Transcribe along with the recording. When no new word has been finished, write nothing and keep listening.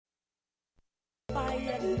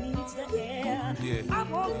Yeah. I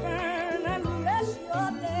won't burn unless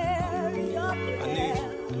you're there. You're there. I need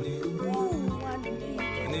you. Ooh, I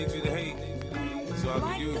need you to hate, so I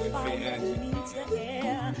can use you for your energy.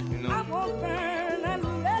 You know? I won't burn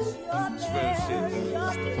unless you're It's real there. shit.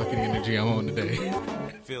 You're Fucking energy I'm on today.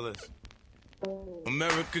 Feel this.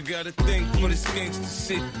 America got a thing for this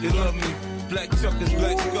gangster shit. They love me. Black Chuckers,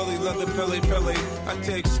 Black Scully, leather Pele Pele. I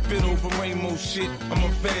take spit over rainbow shit. I'm a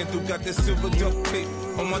vandal, got that silver duct tape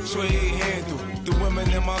on my tray handle. The women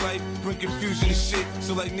in my life bring confusion and shit.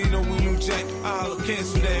 So like Nino and New Jack, I'll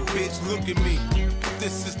cancel that bitch. Look at me.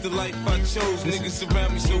 This is the life I chose. Niggas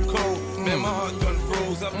around me so cold. Man, my heart done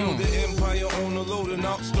froze. I built the empire on the load and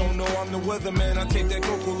ops don't know I'm the weatherman. I take that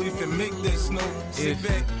cocoa leaf and make that snow. Sit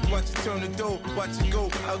back, watch it turn the dough. Watch it go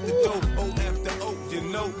out the door. O after O, you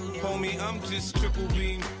know. Homie, I'm just triple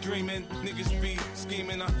beam dreaming. Niggas be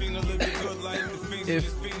scheming. I feel a little good life. The fiends are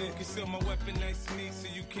just feeling. Conceal my weapon nice and neat so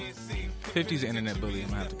you can't see. 50's an internet bully. I'm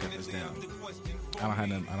gonna have to cut this down. I don't have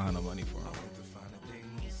no money for him.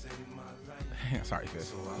 Sorry, Fizz.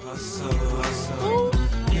 So I hustle.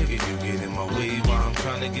 Nigga, you get in my way while I'm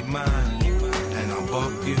trying to get mine. And I'll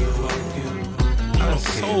buck you. I don't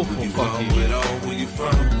care where you come with or where you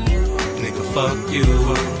from. Nigga, fuck you.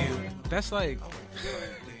 That's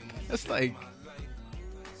like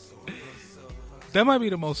that might be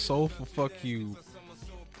the most soulful fuck you.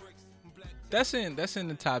 That's in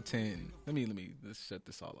the top 10. Let's shut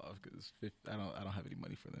this all off because I don't have any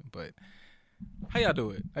money for them. But how y'all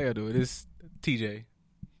do it? It's TJ,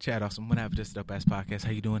 Chad Awesome, whatever. Just Up Ass Podcast.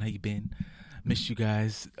 How you doing? How you been? Missed you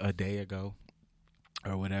guys a day ago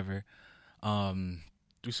or whatever. We're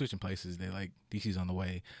switching places. They like DC's on the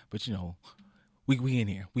way, but you know, we in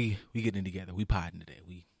here. We getting together. We podding today.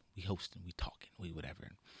 We hosting. We talking. We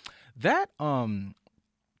whatever. That I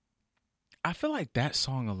feel like that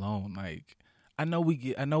song alone. Like I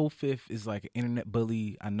know Fifth is like an internet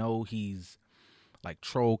bully. I know he's like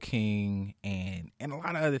Troll King and a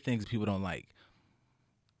lot of other things people don't like.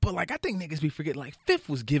 But like I think niggas be forgetting like Fifth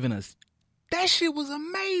was giving us that shit was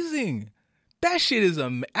amazing. That shit is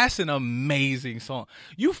that's an amazing song.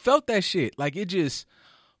 You felt that shit. Like it just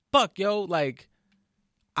fuck yo, like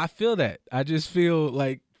I feel that. I just feel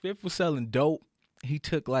like Fifth was selling dope. He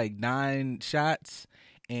took like 9 shots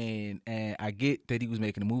and I get that he was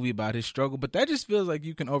making a movie about his struggle, but that just feels like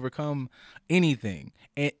you can overcome anything.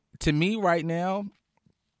 And to me right now,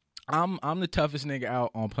 I'm the toughest nigga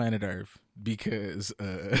out on planet Earth because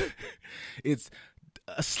it's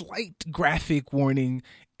a slight graphic warning,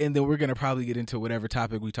 and then we're gonna probably get into whatever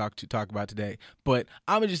topic we talk about today. But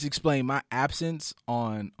I'm gonna just explain my absence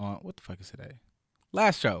on what the fuck is today?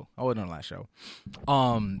 Last show. I wasn't on the last show.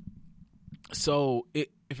 So if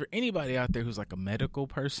for anybody out there who's like a medical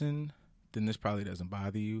person, then this probably doesn't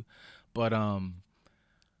bother you. But how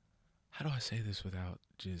do I say this without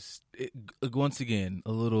just once again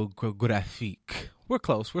a little graphique? We're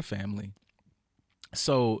close. We're family.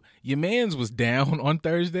 So your man's was down on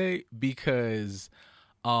Thursday because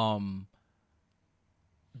they're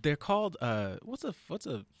called what's a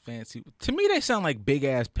fancy, to me they sound like big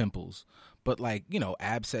ass pimples, but like, you know,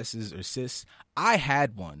 abscesses or cysts. I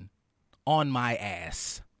had one on my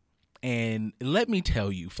ass, and let me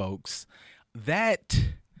tell you folks that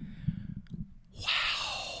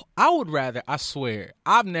wow, I swear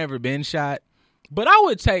I've never been shot, but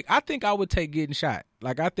I think I would take getting shot.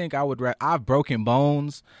 Like I think I've broken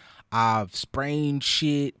bones, I've sprained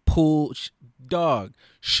shit, pulled dog,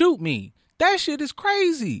 shoot me. That shit is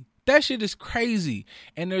crazy.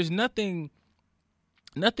 And there's nothing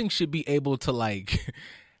should be able to like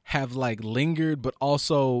have like lingered, but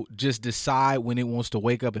also just decide when it wants to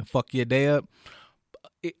wake up and fuck your day up.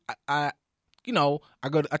 I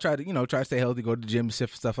try to stay healthy, go to the gym,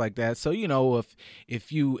 stuff like that. So, you know,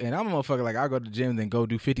 if you, and I'm a motherfucker, like I go to the gym, then go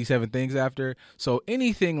do 57 things after. So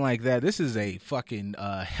anything like that, this is a fucking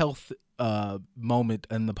health moment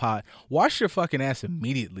in the pod. Wash your fucking ass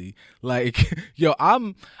immediately. Like, yo,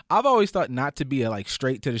 I've always thought not to be a like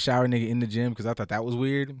straight to the shower nigga in the gym, because I thought that was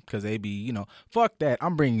weird, because they be, you know, fuck that.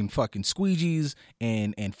 I'm bringing fucking squeegees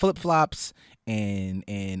and flip flops and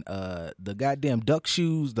the goddamn duck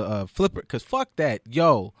shoes, the flipper, because fuck that.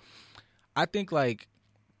 Yo, I think like,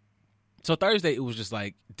 so Thursday it was just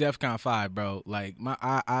like DEFCON 5, bro. Like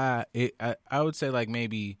I would say like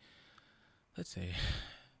maybe, let's say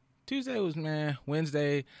Tuesday was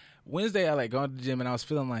Wednesday I like going to the gym and I was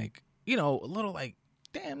feeling like, you know, a little like,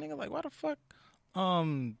 damn nigga, like why the fuck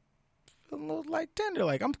feeling a little like tender.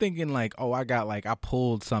 Like I'm thinking like, oh, I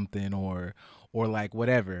pulled something or like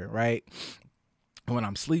whatever, right? And when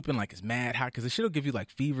I'm sleeping, like it's mad hot, because it shit'll give you like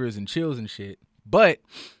fevers and chills and shit. But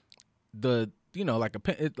the you know, like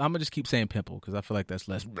I'm gonna just keep saying pimple because I feel like that's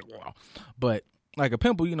less, but like a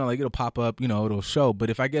pimple, you know, like it'll pop up, you know, it'll show. But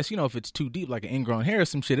if I guess, you know, if it's too deep, like an ingrown hair or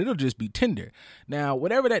some shit, it'll just be tender. Now,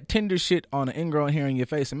 whatever that tender shit on an ingrown hair in your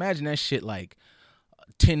face, imagine that shit like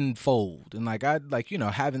tenfold. And like, I like, you know,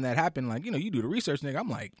 having that happen, like, you know, you do the research, nigga, I'm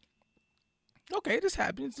like, okay, this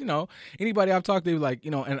happens, you know. Anybody I've talked to, like,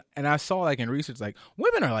 you know, and I saw like in research, like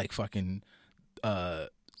women are like fucking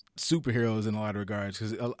superheroes in a lot of regards,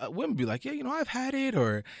 because women be like, yeah, you know, I've had it,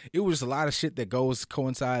 or it was just a lot of shit that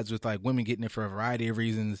coincides with like women getting it for a variety of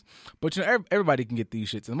reasons. But you know, everybody can get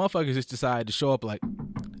these shits, and the motherfuckers just decide to show up like,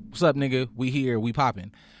 what's up, nigga, we here, we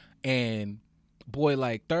popping. And boy,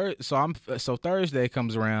 like so Thursday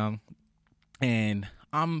comes around and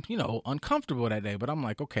I'm, you know, uncomfortable that day, but I'm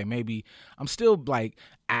like, okay, maybe I'm still like,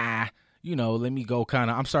 you know, let me go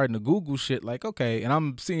kind of, I'm starting to Google shit, like, okay, and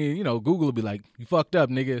I'm seeing, you know, Google will be like, you fucked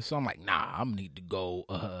up, nigga. So I'm like, nah, I'm need to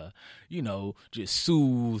go, you know, just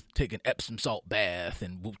soothe, take an Epsom salt bath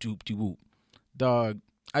and whoop, whoop, whoop. Dog,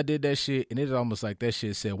 I did that shit, and it's almost like that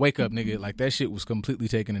shit said, wake up, nigga. Like, that shit was completely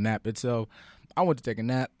taking a nap itself. I went to take a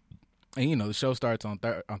nap, and, you know, the show starts on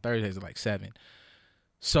Thursdays at like 7.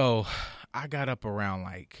 So I got up around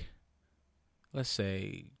like, let's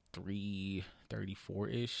say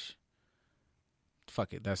 3:34-ish.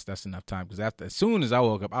 Fuck it, that's enough time, because as soon as I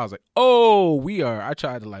woke up, I was like, oh, I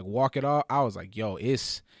tried to like walk it off. I was like, yo,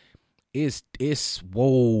 it's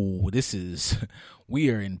whoa, this is, we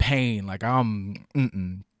are in pain. Like,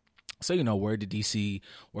 So, you know, word to DC,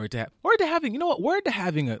 word to having, you know what, word to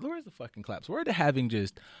having where's the fucking claps? Word to having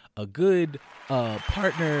just a good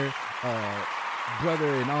partner,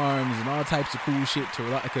 brother in arms, and all types of cool shit to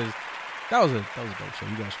rely, because that was a dope show.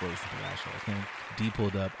 You guys should listen to the last show. Okay? D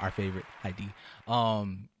pulled up, our favorite. Hi D.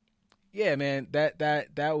 Yeah, man,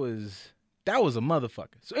 that was a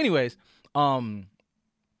motherfucker. So anyways,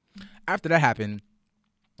 after that happened,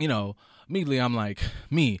 you know, immediately I'm like,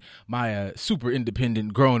 my super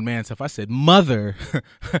independent grown man self, I said, mother,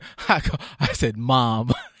 I said,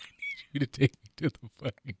 mom, I need you to take me to the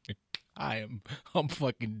fucking, I'm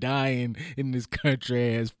fucking dying in this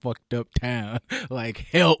country ass fucked up town. Like,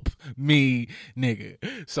 help me, nigga.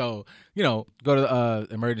 So, you know, go to the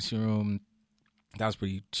emergency room. That was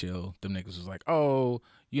pretty chill. Them niggas was like, oh,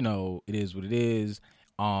 you know, it is what it is.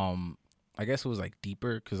 I guess it was like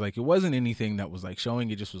deeper, because like it wasn't anything that was like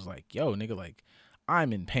showing. It just was like, yo, nigga, like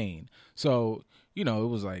I'm in pain. So, you know, it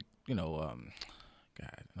was like, you know,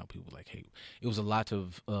 God, I know people like hate. It was a lot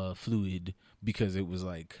of fluid, because it was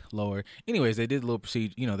like lower. Anyways, they did a little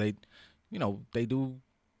procedure. You know, they do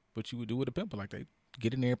what you would do with a pimple. Like, they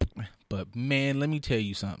get in there. But man, let me tell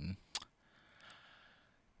you something.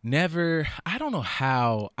 I don't know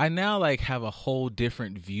how. I now like have a whole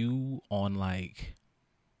different view on like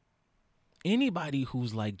anybody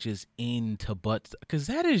who's like just into butts, because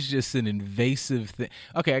that is just an invasive thing.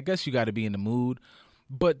 Okay, I guess you got to be in the mood,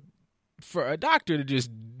 but for a doctor to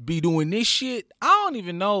just be doing this shit, I don't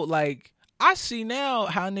even know. Like, I see now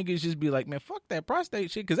how niggas just be like, man, fuck that prostate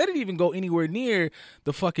shit, because they didn't even go anywhere near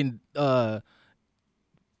the fucking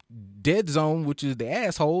dead zone, which is the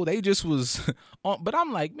asshole. They just was on, but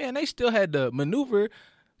I'm like, man, they still had to maneuver,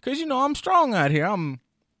 because, you know, I'm strong out here. I'm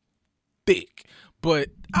thick. But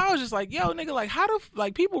I was just like, yo, nigga, like, how do,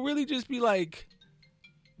 like, people really just be like,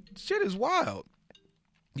 shit is wild.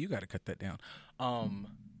 You got to cut that down.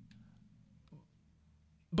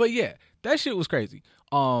 But yeah, that shit was crazy.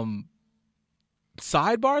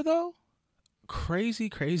 Sidebar though, crazy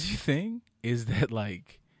thing is that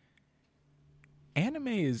like anime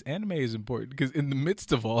is important, because in the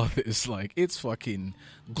midst of all this, like, it's fucking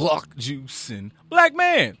Glock juice and black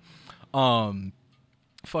man,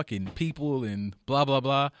 fucking people and blah blah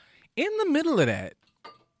blah. In the middle of that,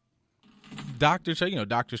 doctors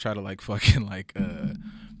try to like fucking like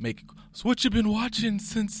make, so what you been watching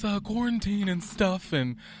since quarantine and stuff,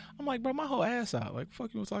 and I'm like, bro, my whole ass out. Like,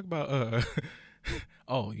 fuck you want to talk about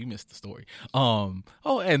oh, you missed the story.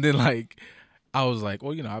 And then like I was like,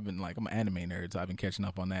 well, you know, I'm an anime nerd, so I've been catching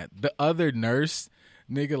up on that. The other nurse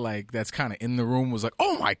nigga, like, that's kind of in the room was like,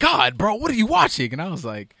 oh my god, bro, what are you watching? And I was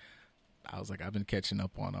like, I've been catching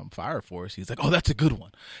up on Fire Force. He's like, oh, that's a good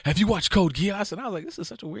one. Have you watched Code Geass? And I was like, this is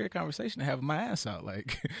such a weird conversation to have my ass out.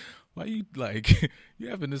 Like, why you, like, you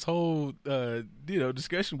having this whole,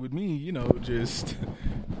 discussion with me, just,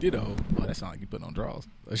 oh, that sounds like you putting on draws.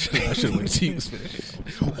 I should have waited till you was finished.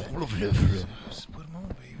 Just put them on,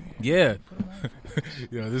 baby. Yeah.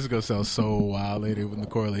 This is going to sound so wild later when the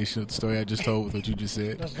correlation of the story I just told with what you just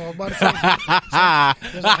said. That's what I was about to say.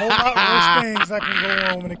 There's a whole lot worse things that can go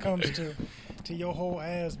on when it comes to your whole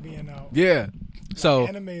ass being out. Yeah. So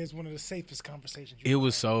anime is one of the safest conversations. it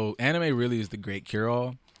was so anime really is the great cure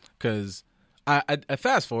all because I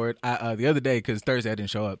fast forward the other day because Thursday I didn't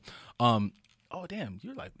show up. Oh damn!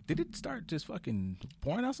 You're like, did it start just fucking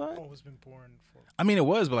pouring outside? Oh, it's been pouring for. I mean, it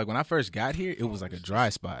was, but like when I first got here, it was like a dry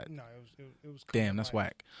spot. No, it was. Damn, that's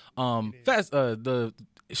whack.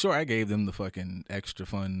 Sure, I gave them the fucking extra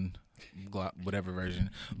fun, whatever version,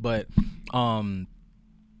 but I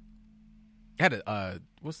had a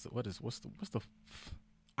what's the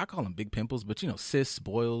I call them big pimples, but cysts,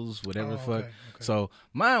 boils, whatever the fuck. Okay. So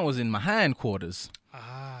mine was in my hindquarters.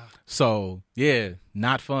 Ah. So yeah,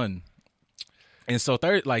 not fun. And so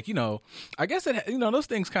third, like, I guess those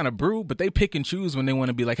things kind of brew, but they pick and choose when they want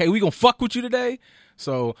to be like, hey, we gonna fuck with you today.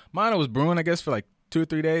 So mine was brewing, I guess, for like 2 or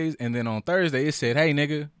 3 days. And then on Thursday it said, hey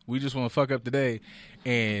nigga, we just want to fuck up today.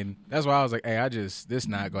 And that's why I was like, hey, this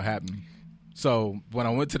not gonna happen. So when I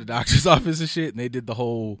went to the doctor's office and shit and they did the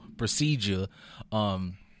whole procedure,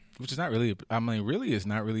 which is not really, really it's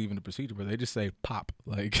not really even a procedure, but they just say pop.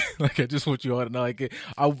 Like I just want you all to know, like,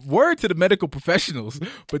 I word to the medical professionals,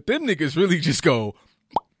 but them niggas really just go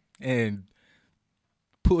and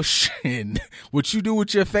push, and what you do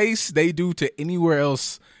with your face, they do to anywhere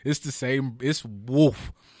else. It's the same. It's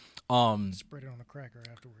wolf. Spread it on a cracker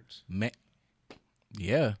afterwards. Man,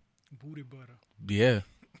 yeah, Booty butter. yeah.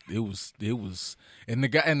 It was, and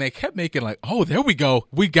they kept making like, oh, there we go,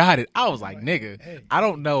 we got it. I was like, nigga, hey, I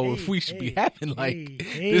don't know if we should be having like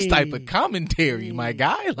this type of commentary, my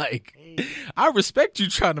guy. Like, I respect you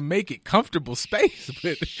trying to make it comfortable space,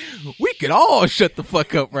 but we could all shut the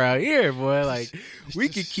fuck up around here, boy. Like, we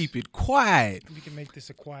could keep it quiet. We can make this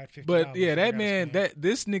a quiet 50. But yeah, that man,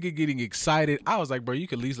 this nigga getting excited. I was like, bro, you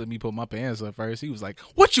could at least let me put my pants up first. He was like,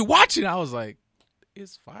 what you watching? I was like,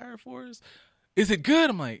 it's Fire Force. Is it good?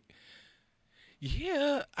 I'm like,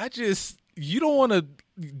 yeah,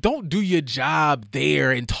 don't do your job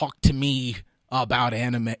there and talk to me about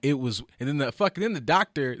anime. It was, and then the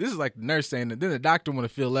doctor, this is like the nurse saying that, then the doctor want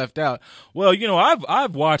to feel left out. Well,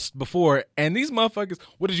 I've watched before, and these motherfuckers,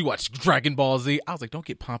 what did you watch? Dragon Ball Z? I was like, don't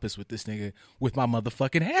get pompous with this nigga with my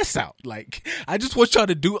motherfucking ass out. Like, I just want y'all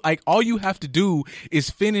to do, like, all you have to do is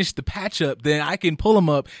finish the patch up, then I can pull them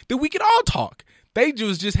up, then we can all talk. They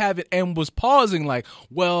just have it and was pausing like,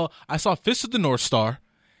 well, I saw Fist of the North Star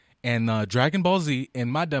and Dragon Ball Z,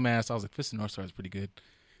 and my dumb ass, I was like, Fist of the North Star is pretty good.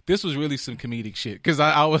 This was really some comedic shit because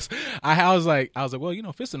I was like,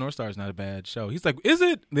 well, Fist of the North Star is not a bad show. He's like, is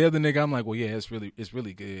it? The other nigga, I'm like, well, yeah, it's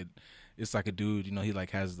really good. It's like a dude, he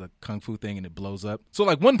like has the kung fu thing and it blows up. So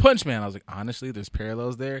like One Punch Man, I was like, honestly, there's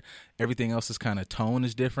parallels there. Everything else is kind of tone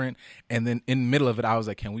is different. And then in the middle of it, I was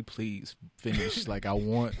like, can we please finish? Like, I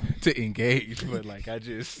want to engage, but like, you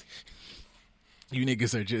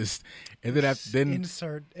niggas are just, and then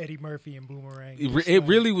insert Eddie Murphy and Boomerang. It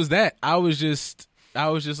really was that. I was just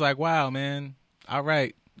like, wow, man, all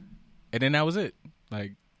right. And then that was it.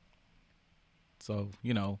 Like, so,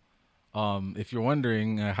 if you're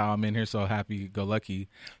wondering how I'm in here so happy go lucky,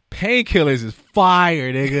 Painkillers is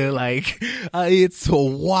fire, nigga. Like, it's a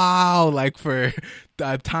wow. Like,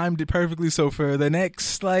 I've timed it perfectly. So for the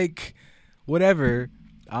next, like, whatever,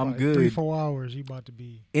 I'm good. 3-4 hours, you about to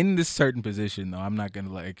be in this certain position though. I'm not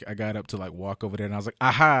gonna like. I got up to like walk over there, and I was like,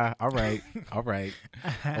 aha, all right,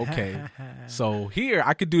 okay. So here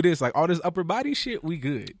I could do this, like all this upper body shit. We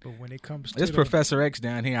good. But when it comes to this Professor X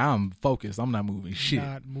down here, I'm focused. I'm not moving shit.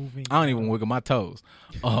 Not moving. I don't even wiggle my toes.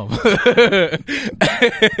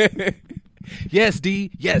 Yes, D.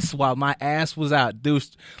 Yes, while my ass was out, dude.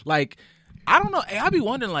 Like, I don't know. I be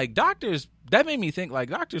wondering, like, doctors. That made me think, like,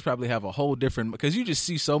 doctors probably have a whole different, because you just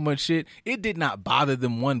see so much shit. It did not bother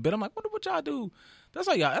them one bit. I'm like, wonder what y'all do. That's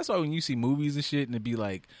why when you see movies and shit, and it be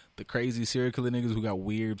like the crazy serial killer niggas who got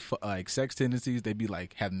weird like sex tendencies, they be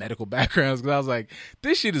like have medical backgrounds. Because I was like,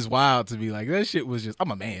 this shit is wild to me. Like, that shit was just,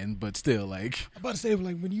 I'm a man, but still, like. I'm about to say,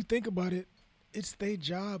 like, when you think about it, it's their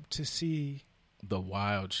job to see the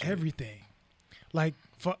wild shit. Everything. Like,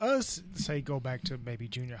 for us, say, go back to maybe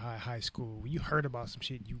junior high, high school. You heard about some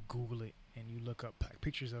shit, you Google it, and you look up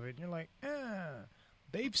pictures of it, and you're like,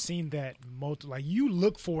 they've seen that like, you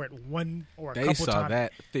look for it one or a couple times. They saw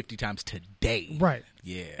that 50 times today. Right.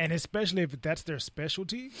 Yeah. And especially if that's their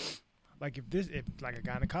specialty. Like, if like a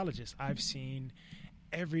gynecologist, I've seen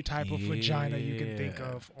every type of vagina you can think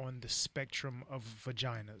of on the spectrum of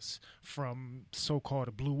vaginas, from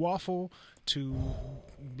so-called blue waffle to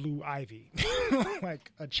blue ivy.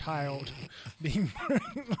 Like a child being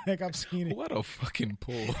like, I've seen it. What a fucking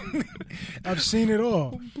pull. I've seen it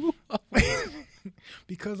all.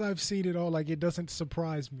 Because I've seen it all, like, it doesn't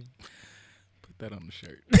surprise me. Put that on the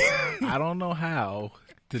shirt. I don't know how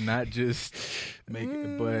to not just make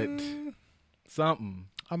it, but Something.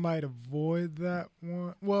 I might avoid that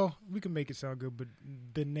one. Well, we can make it sound good, but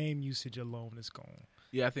the name usage alone is gone.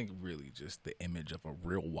 Yeah, I think really just the image of a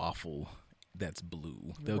real waffle that's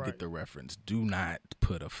blue. They'll Right. get the reference. Do not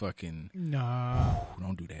put a fucking... Nah.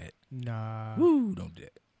 Don't do that. Nah. Woo, don't do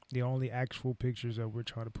that. The only actual pictures that we're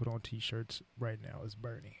trying to put on T-shirts right now is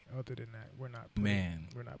Bernie. Other than that, we're not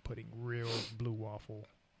putting real blue waffle.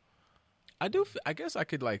 I guess I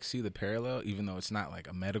could like see the parallel, even though it's not like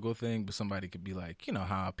a medical thing, but somebody could be like, you know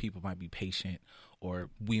how people might be patient, or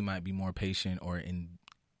we might be more patient or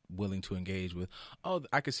willing to engage with, oh,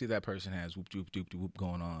 I could see that person has whoop doop doop doop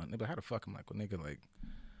going on. They're like, how the fuck? I'm like, well, nigga, like,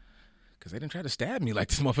 because they didn't try to stab me like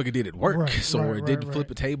this motherfucker did at work. Or didn't flip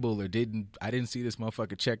a table, or I didn't see this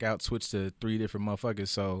motherfucker check out, switch to 3 different motherfuckers.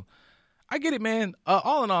 So I get it, man.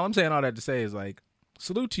 All in all, I'm saying all that to say is like,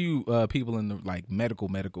 salute to you people in the like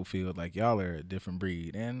medical field. Like, y'all are a different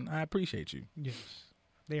breed, and I appreciate you. Yes.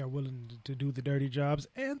 They are willing to do the dirty jobs,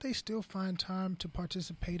 and they still find time to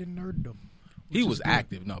participate in nerddom. He was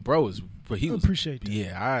active. No, bro was. He was. Appreciate that.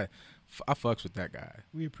 Yeah, I fucks with that guy.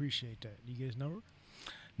 We appreciate that. You guys know?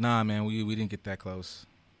 Nah, man, we didn't get that close,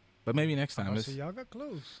 but maybe next time. So y'all got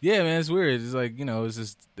close. Yeah, man, it's weird. It's like, you know,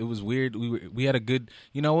 it was weird. We had a good.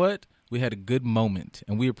 You know what? We had a good moment,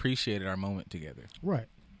 and we appreciated our moment together. Right.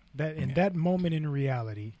 That moment in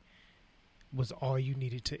reality was all you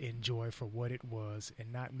needed to enjoy for what it was,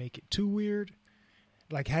 and not make it too weird.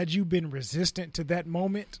 Like, had you been resistant to that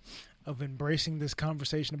moment of embracing this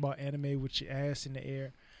conversation about anime with your ass in the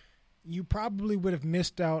air, you probably would have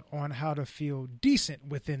missed out on how to feel decent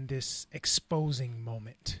within this exposing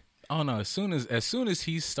moment. Oh no! As soon as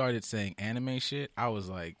he started saying anime shit, I was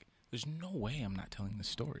like, "There's no way I'm not telling the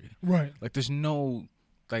story." Right. Like, there's no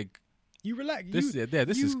like. You relax. This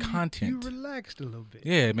is content. You relaxed a little bit.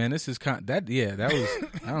 Yeah, man. This is that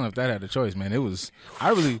was. I don't know if that had a choice, man. It was. I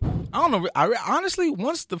don't know. Honestly,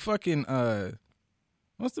 once the fucking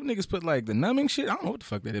once them niggas put like the numbing shit, I don't know what the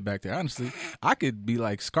fuck they did back there. Honestly, I could be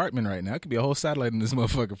like Scartman right now. I could be a whole satellite in this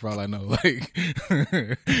motherfucker for all I know. Like,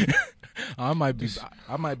 I might be 3/4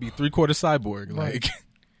 cyborg. Right. Like,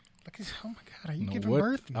 oh my god, are you giving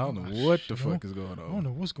birth? I don't know what the fuck is going on. I don't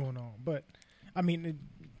know what's going on, but I mean,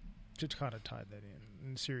 to kind of tie that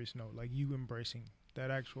in a serious note, like you embracing that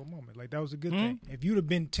actual moment, like that was a good thing. If you'd have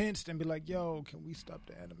been tensed and be like, "Yo, can we stop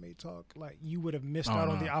the anime talk?" Like, you would have missed out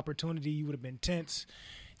on the opportunity. You would have been tense.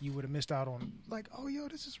 You would have missed out on like, "Oh, yo,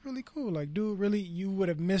 this is really cool." Like, dude, really, you would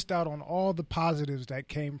have missed out on all the positives that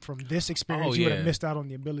came from this experience. You would have missed out on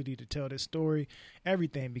the ability to tell this story,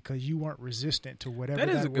 everything, because you weren't resistant to whatever that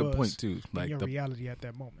is a good was point too. Like your reality at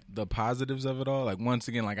that moment. The positives of it all. Like, once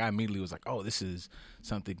again, like I immediately was like, "Oh, this is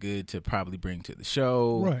something good to probably bring to the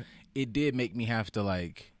show." Right. It did make me have to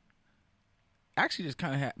like. Actually, just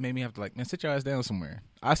kind of made me have to like, man, sit your ass down somewhere.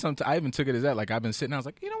 I even took it as that. Like, I've been sitting. I was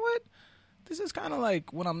like, you know what? This is kind of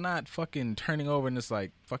like when I'm not fucking turning over and it's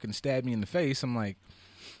like fucking stab me in the face. I'm like,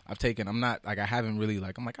 I'm not like, I haven't really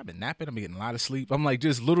like, I'm like, I've been napping. I've been getting a lot of sleep. I'm like,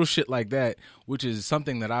 just little shit like that, which is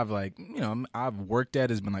something that I've like, you know, I've worked at,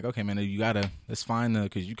 has been like, okay, man, that's fine though,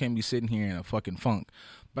 because you can't be sitting here in a fucking funk.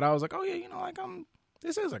 But I was like, oh yeah, you know, like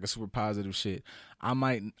this is like a super positive shit. I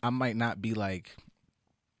might not be like,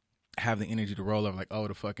 have the energy to roll over like, oh,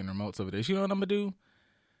 the fucking remote's over there. You know what I'm gonna do?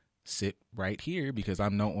 Sit right here because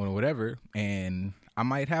I'm no or whatever, and I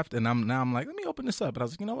might have to. And I'm like, let me open this up. But I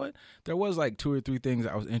was like, you know what? There was like 2 or 3 things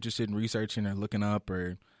I was interested in researching or looking up,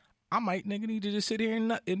 or I might need to just sit here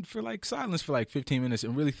and for like silence for like 15 minutes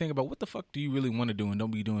and really think about what the fuck do you really want to do, and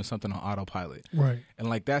don't be doing something on autopilot. Right. And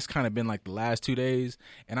like that's kind of been like the last 2 days,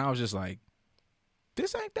 and I was just like,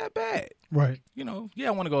 this ain't that bad. Right. You know, yeah,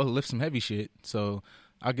 I want to go lift some heavy shit, so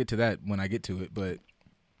I'll get to that when I get to it, but.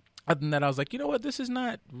 Other than that, I was like, you know what? This is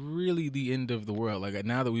not really the end of the world. Like,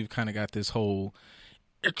 now that we've kind of got this whole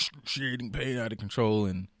excruciating pain out of control,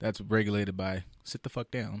 and that's regulated by sit the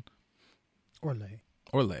fuck down. Or lay.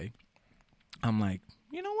 I'm like,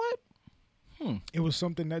 you know what? It was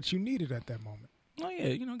something that you needed at that moment. Oh, yeah.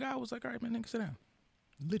 You know, God was like, all right, man, nigga, sit down.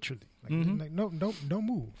 Literally. Like, no, don't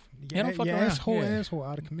move. Don't fuck around. Asshole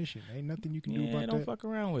out of commission. Ain't nothing you can do about that. Don't fuck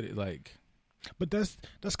around with it. Like... But that's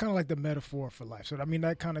kind of like the metaphor for life. So, I mean,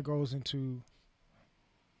 that kind of goes into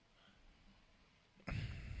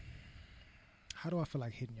how do I feel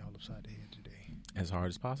like hitting y'all upside the head today? As hard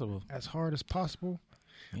as possible. As hard as possible?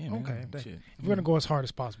 Yeah, man. Okay. Shit. We're going to go as hard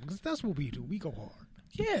as possible because that's what we do. We go hard.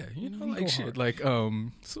 Yeah, you know, like shit. Hard. Like,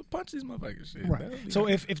 so punch these motherfuckers shit. Right. So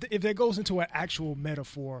if that goes into an actual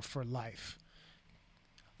metaphor for life,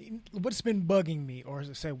 what's been bugging me, or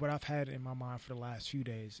as I say, what I've had in my mind for the last few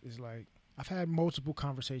days is like, I've had multiple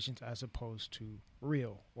conversations as opposed to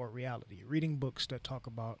real or reality. Reading books that talk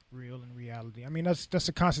about real and reality. I mean, that's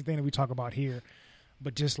a constant thing that we talk about here,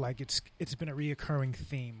 but just like it's been a reoccurring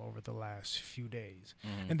theme over the last few days.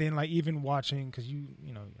 And then like even watching, because you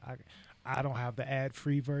know I don't have the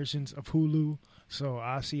ad-free versions of Hulu, so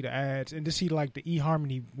I see the ads and to see like the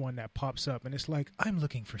eHarmony one that pops up, and it's like, I'm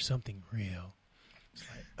looking for something real. It's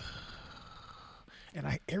like,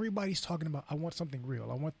 and everybody's talking about, I want something real.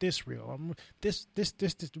 I want this real. This.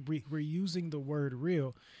 We're using the word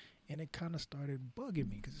real, and it kind of started bugging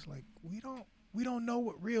me because it's like we don't know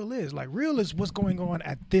what real is. Like real is what's going on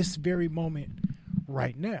at this very moment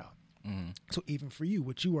right now. So even for you,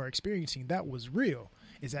 what you are experiencing, that was real.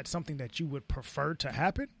 Is that something that you would prefer to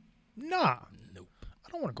happen? Nah. Nope.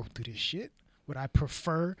 I don't want to go through this shit. Would I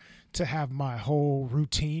prefer to have my whole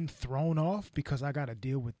routine thrown off because I got to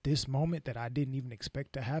deal with this moment that I didn't even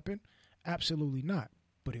expect to happen? Absolutely not.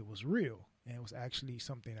 But it was real. And it was actually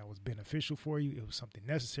something that was beneficial for you. It was something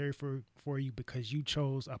necessary for you because you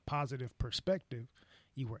chose a positive perspective.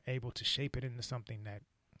 You were able to shape it into something that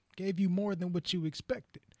gave you more than what you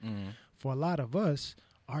expected. For a lot of us,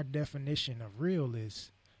 our definition of real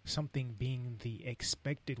is something being the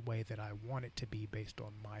expected way that I want it to be based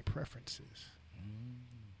on my preferences.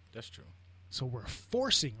 That's true. So we're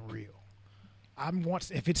forcing real.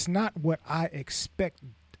 If it's not what I expect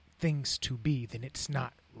things to be, then it's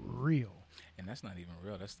not real. And that's not even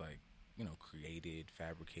real. That's like, created,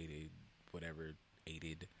 fabricated, whatever,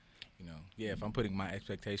 aided. Yeah, if I'm putting my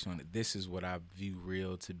expectation on it, this is what I view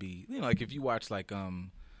real to be. Like if you watch like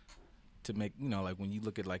to make, like when you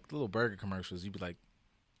look at like little burger commercials, you'd be like,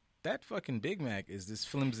 that fucking Big Mac is this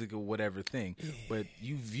flimsy or whatever thing. Yeah. But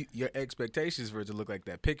your expectations for it to look like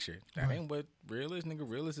that picture. That ain't what real is, nigga.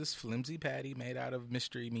 Real is this flimsy patty made out of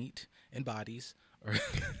mystery meat and bodies.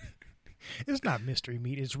 It's not mystery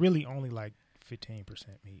meat. It's really only like 15%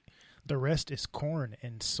 meat. The rest is corn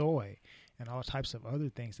and soy and all types of other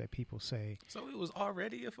things that people say. So it was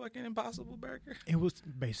already a fucking Impossible Burger? It was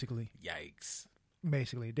basically. Yikes.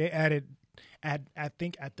 Basically. They added, I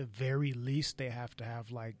think at the very least, they have to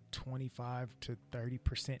have like 25 to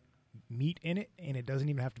 30% meat in it. And it doesn't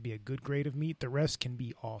even have to be a good grade of meat. The rest can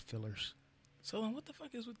be all fillers. So then what the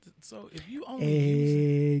fuck is with so if you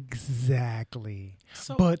only exactly.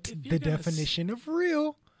 So but the definition of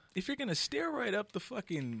real. If you're going to steroid up the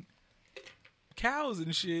fucking cows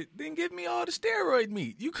and shit, then give me all the steroid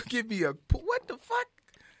meat. You could give me what the fuck?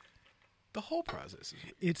 The whole process is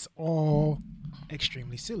weird. It's all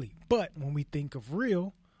extremely silly. But when we think of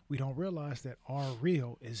real, we don't realize that our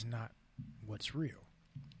real is not what's real.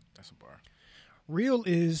 That's a bar. Real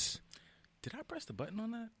is... Did I press the button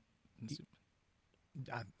on that?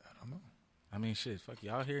 I don't know. I mean, shit, fuck,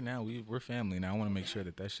 y'all here now. We're family now. I want to make sure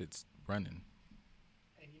that shit's running.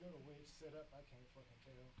 And you know the way it's set up, I can't fucking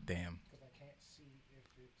tell. Damn. Because I can't see if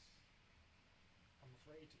it's... I'm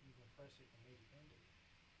afraid to even press it and maybe end it.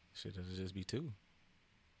 Shit, does it just be 2?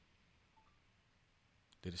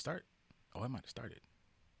 Did it start? Oh, it might have started.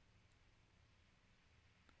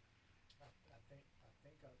 I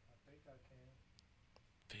think I can.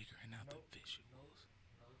 Figuring out the visuals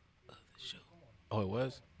of the show. Oh, it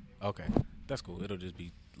was? Okay. That's cool. It'll just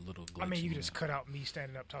be a little glitchy. I mean, you can just cut out me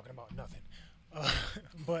standing up talking about nothing.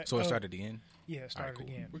 But so it started again? Yeah, it started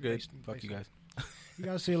again. We're good. Fuck you guys. You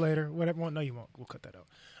guys see you later. Whatever. Well, no, you won't. We'll cut that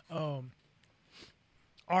out.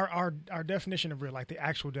 Our definition of real, like the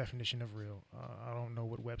actual definition of real, I don't know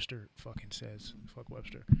what Webster fucking says. Fuck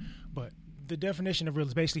Webster. But the definition of real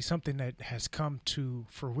is basically something that has come to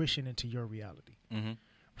fruition into your reality. Mm-hmm.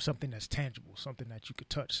 Something that's tangible, something that you could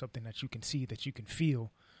touch, something that you can see, that you can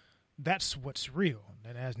feel. That's what's real.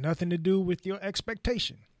 That has nothing to do with your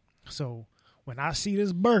expectation. So when I see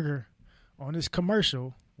this burger on this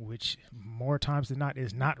commercial, which more times than not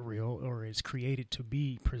is not real or is created to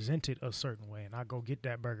be presented a certain way, and I go get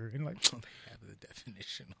that burger and like, they have the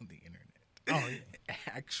definition on the internet. Oh, yeah.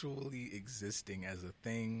 Actually existing as a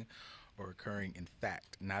thing or occurring in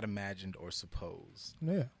fact, not imagined or supposed.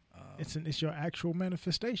 Yeah. It's your actual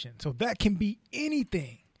manifestation. So that can be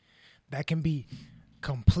anything. That can be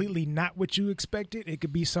completely not what you expected. It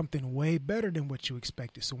could be something way better than what you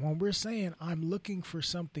expected. So when we're saying I'm looking for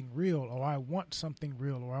something real, or I want something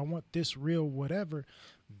real, or I want this real whatever,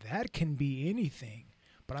 that can be anything.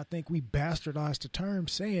 But I think we bastardized the term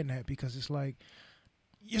saying that because it's like,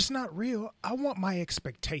 it's not real. I want my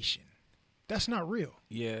expectation. That's not real.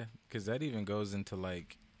 Yeah, because that even goes into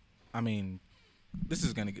like, I mean, this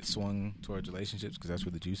is going to get swung towards relationships because that's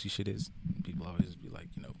where the juicy shit is. People always be like,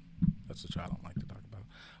 that's what y'all don't like to talk about.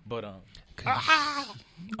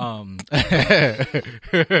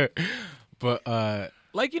 But,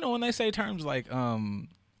 like, you know, when they say terms like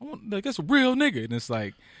like that's a real nigga, and it's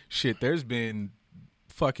like, shit, there's been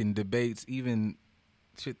fucking debates even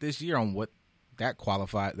shit this year on what that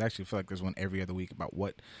qualifies. I actually feel like there's one every other week about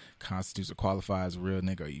what constitutes or qualifies a real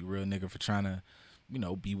nigga. Are you a real nigga for trying to, you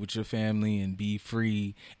know, be with your family and be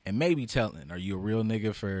free and maybe telling? Are you a real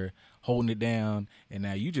nigga for holding it down? And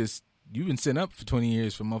now you've been sitting up for 20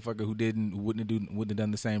 years for a motherfucker who wouldn't have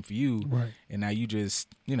done the same for you. Right. And now you just,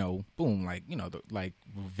 you know, boom, like, you know, like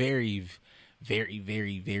very, very,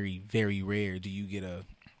 very, very, very rare do you get a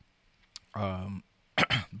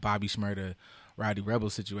Bobby Shmurda, Rowdy Rebel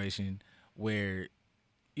situation where,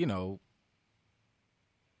 you know,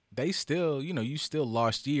 they still, you know, you still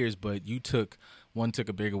lost years, but one took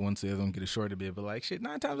a bigger one, so the other one get a shorter bit. But like shit,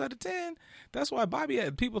 9 times out of 10, that's why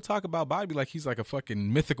people talk about Bobby like he's like a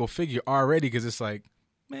fucking mythical figure already, because it's like,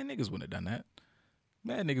 man, niggas wouldn't have done that.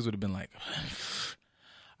 Man, niggas would have been like,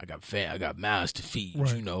 I got mouths to feed,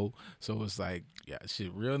 right. You know. So it's like, yeah,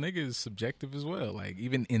 shit, real nigga is subjective as well. Like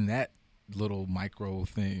even in that little micro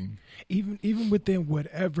thing, even within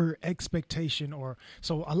whatever expectation, or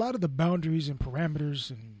so a lot of the boundaries and parameters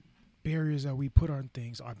and barriers that we put on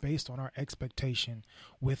things are based on our expectation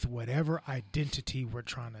with whatever identity we're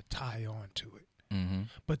trying to tie on to it. Mm-hmm.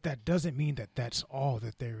 But that doesn't mean that that's all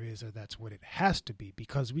that there is, or that's what it has to be,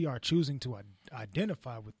 because we are choosing to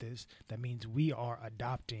identify with this. That means we are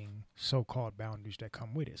adopting so-called boundaries that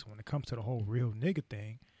come with it. So when it comes to the whole real nigga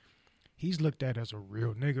thing, he's looked at as a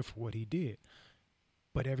real nigga for what he did.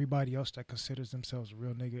 But everybody else that considers themselves a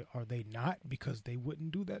real nigga, are they not, because they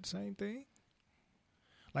wouldn't do that same thing?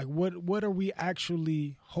 Like, what are we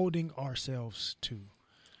actually holding ourselves to?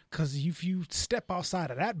 Because if you step outside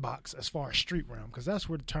of that box as far as street realm, because that's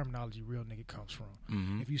where the terminology real nigga comes from.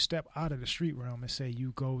 Mm-hmm. If you step out of the street realm and say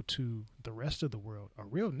you go to the rest of the world, a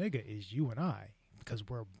real nigga is you and I, because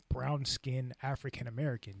we're brown-skinned African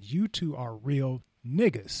Americans. You two are real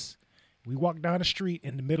niggas. We walk down the street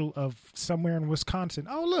in the middle of somewhere in Wisconsin.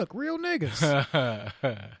 Oh, look, real niggas.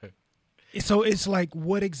 So it's like,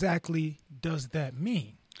 what exactly does that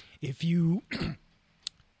mean? If you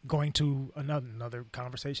going to another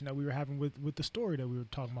conversation that we were having with the story that we were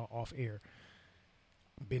talking about off air.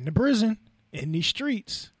 Been to prison, in these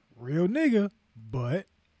streets, real nigga, but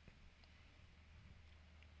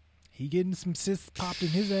he getting some cysts popped in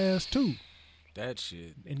his ass too. That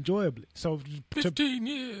shit. Enjoyably. So 15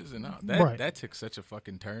 years and all. That took such a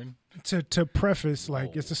fucking turn. To preface,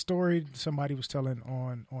 like, it's a story somebody was telling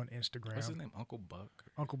on Instagram. What's his name? Uncle Buck?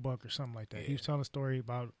 Uncle Buck or something like that. Yeah. He was telling a story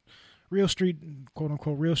about real street, quote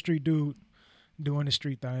unquote, real street dude doing the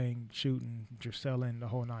street thing, shooting, just selling the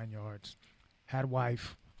whole 9 yards. Had a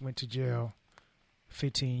wife, went to jail,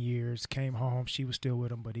 15 years, came home. She was still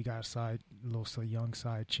with him, but he got a young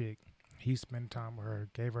side chick. He spent time with her,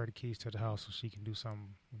 gave her the keys to the house so she can do some,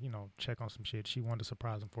 check on some shit. She wanted to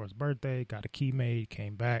surprise him for his birthday, got a key made,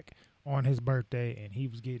 came back on his birthday, and he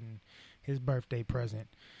was getting his birthday present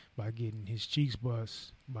by getting his cheeks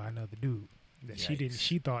bust by another dude. That Yikes. She didn't.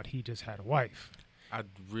 She thought he just had a wife. I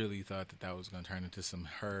really thought that was going to turn into some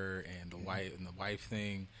her and the wife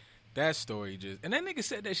thing. That story and that nigga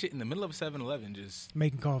said that shit in the middle of 7-Eleven, just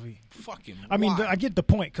making coffee. Fucking. I mean, I get the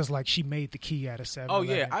point, because like she made the key out of 7-Eleven. Oh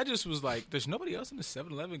yeah, I just was like, there's nobody else in the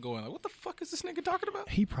 7-Eleven going like, what the fuck is this nigga talking about?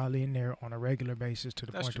 He probably in there on a regular basis to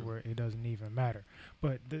the point to where it doesn't even matter.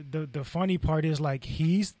 But the funny part is, like,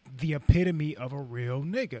 he's the epitome of a real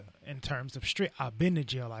nigga in terms of street. I've been to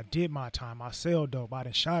jail. I did my time. I sell dope. I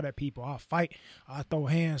done shot at people. I fight. I throw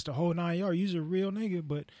hands. The whole 9 yards. You're a real nigga,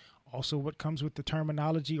 but. Also, what comes with the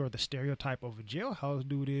terminology or the stereotype of a jailhouse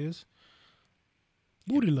dude is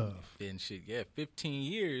booty love. And shit, 15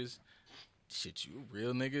 years, shit, you a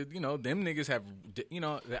real nigga. Them niggas have,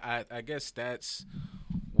 I guess that's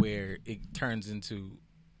where it turns into,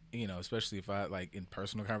 especially if I, like, in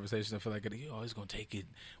personal conversations, I feel like you're always going to take it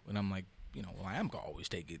when I'm like, I am going to always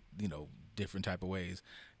take it, different type of ways.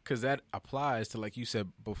 Because that applies to, like you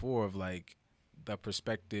said before, of, like, the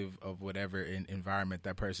perspective of whatever environment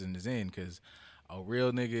that person is in, because a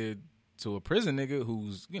real nigga to a prison nigga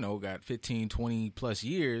who's got 15, 20 plus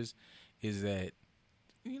years is that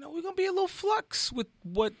we're gonna be a little flux with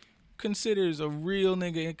what considers a real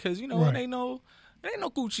nigga, because right. it ain't no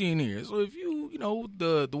Gucci in here. So if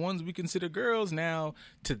the ones we consider girls now,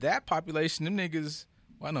 to that population, them niggas,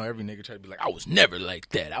 well, I know every nigga try to be like, I was never like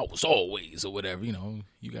that. I was always, or whatever.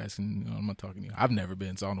 You guys can, I'm not talking to you. I've never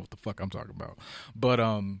been, so I don't know what the fuck I'm talking about. But,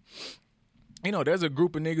 there's a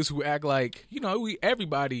group of niggas who act like,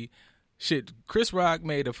 everybody, shit, Chris Rock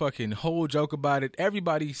made a fucking whole joke about it.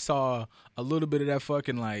 Everybody saw a little bit of that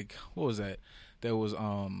fucking, like, what was that? There was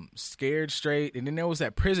Scared Straight, and then there was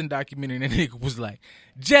that prison documentary, and that nigga was like,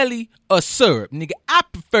 jelly or syrup? Nigga, I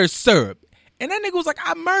prefer syrup. And that nigga was like,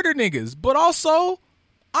 I murder niggas, but also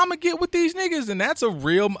I'ma get with these niggas, and that's a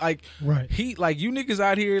real, like, Right. he, like, you niggas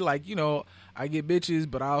out here, like, you know, I get bitches,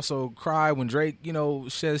 but I also cry when Drake, you know,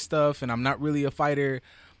 says stuff, and I'm not really a fighter,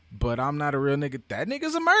 but I'm not a real nigga. That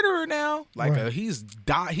nigga's a murderer now. Like, Right. he's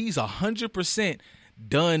 100%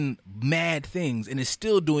 done mad things and is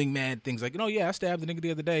still doing mad things. Like, you know, yeah, I stabbed the nigga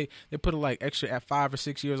the other day. They put like extra at 5 or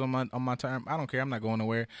 6 years on my term. I don't care. I'm not going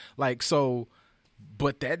nowhere. Like, so,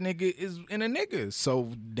 but that nigga is in a nigga.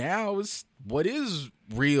 So now it's what is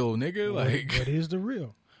real, nigga? Like, what is the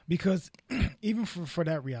real? Because even for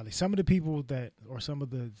that reality, some of the people that, or some of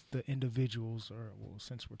the individuals, or well,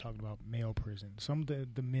 since we're talking about male prison, some of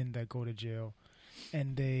the men that go to jail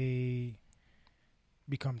and they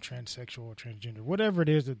become transsexual or transgender, whatever it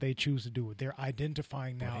is that they choose to do, they're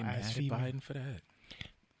identifying now they mad as at female. Biden for that.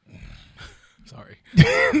 Sorry,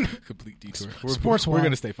 complete detour. Sports We're wise.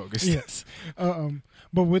 gonna stay focused. Yes,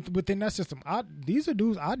 but within that system, these are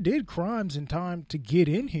dudes. I did crimes in time to get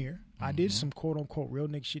in here. I did some quote unquote real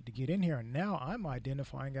nigga shit to get in here, and now I'm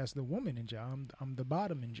identifying as the woman in jail. I'm the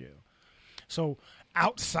bottom in jail. So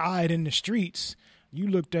outside in the streets, you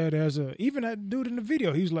looked at as even that dude in the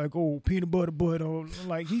video. He's like, oh, peanut butter butt, or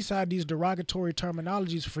like he's had these derogatory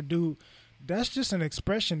terminologies for dude. That's just an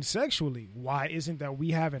expression sexually. Why isn't that we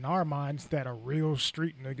have in our minds that a real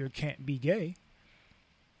street nigga can't be gay?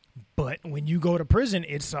 But when you go to prison,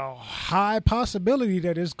 it's a high possibility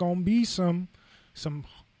that it's gonna be some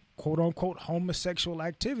quote unquote homosexual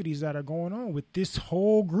activities that are going on with this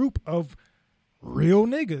whole group of real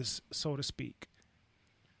niggas, so to speak.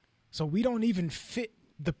 So we don't even fit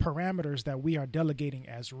the parameters that we are delegating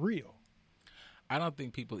as real. I don't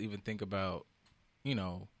think people even think about, you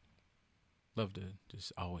know, love to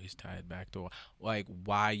just always tie it back to like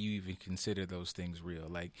why you even consider those things real.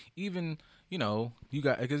 Like even, you know, you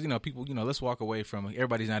got, because, you know, people, you know, let's walk away from,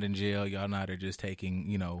 everybody's not in jail. Y'all not are just taking,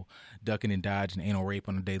 you know, ducking and dodging anal rape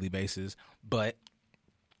on a daily basis. But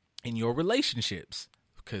in your relationships,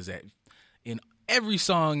 because in every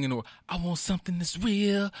song, you know, I want something that's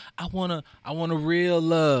real. I want a real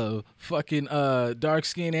love. Fucking dark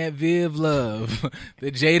skin Aunt Viv love.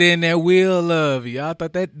 The Jada and that Will love. Y'all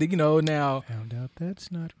thought that, you know, now. Found out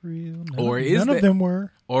that's not real. None of them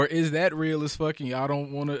were. Or is that real as fucking? Y'all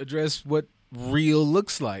don't want to address what real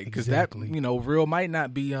looks like, because Exactly. that, you know, real might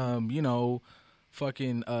not be you know,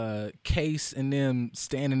 fucking Case and them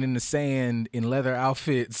standing in the sand in leather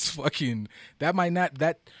outfits. Fucking that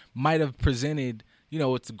might have presented, you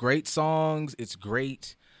know, it's great songs, it's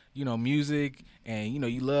great, you know, music, and you know,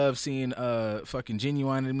 you love seeing fucking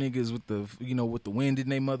Genuine and them niggas with the, you know, with the wind in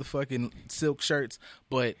they motherfucking silk shirts,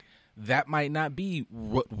 but that might not be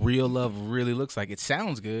what real love really looks like. It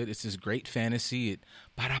sounds good, it's this great fantasy,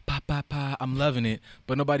 I'm loving it,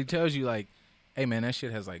 but nobody tells you like, hey man, that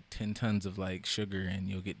shit has like 10 tons of like sugar and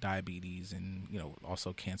you'll get diabetes and, you know,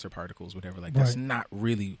 also cancer particles, whatever. Like that's Right. not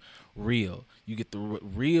really real. You get the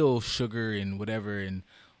real sugar and whatever and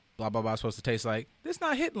blah, blah, blah supposed to taste like. It's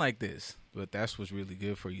not hitting like this, but that's what's really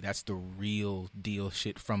good for you. That's the real deal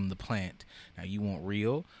shit from the plant. Now you want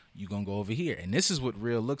real, you gonna go over here. And this is what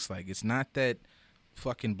real looks like. It's not that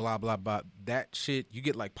fucking blah, blah, blah. That shit, you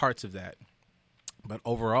get like parts of that. But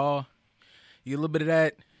overall, you get a little bit of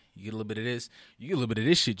that. You get a little bit of this. You get a little bit of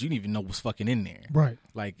this shit you didn't even know was fucking in there. Right.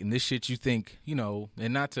 Like, in this shit you think, you know,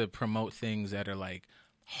 and not to promote things that are, like,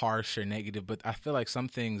 harsh or negative, but I feel like some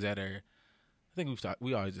things that are, I think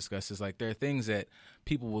we always discuss this, like, there are things that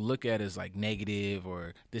people will look at as, like, negative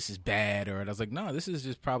or this is bad, or I was like, no, this is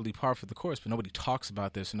just probably par for the course, but nobody talks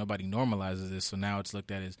about this and nobody normalizes this, so now it's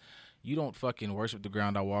looked at as, you don't fucking worship the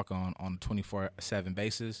ground I walk on a 24/7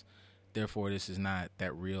 basis. Therefore, this is not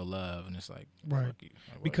that real love, and it's like, Right. fuck you.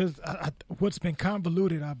 Like, what? Because what's been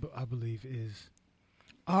convoluted, I believe, is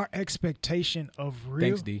our expectation of real.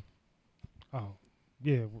 Thanks, D. Oh,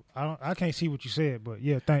 yeah. I can't see what you said, but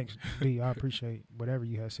yeah, thanks, D. I appreciate whatever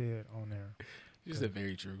you have said on there. You said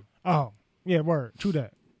very true. Oh, yeah, word. True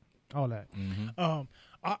that. All that. Mm-hmm.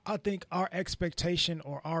 I think our expectation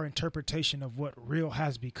or our interpretation of what real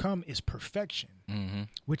has become is perfection, Mm-hmm.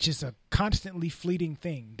 which is a constantly fleeting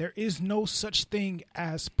thing. There is no such thing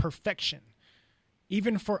as perfection.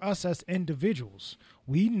 Even for us as individuals,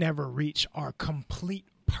 we never reach our complete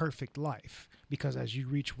perfect life, because as you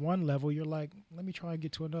reach one level, you're like, let me try and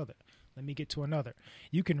get to another. Let me get to another.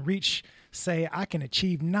 You can reach, say, I can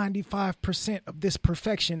achieve 95% of this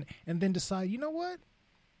perfection, and then decide, you know what?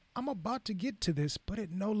 I'm about to get to this, but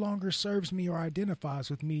it no longer serves me or identifies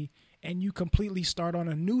with me, and you completely start on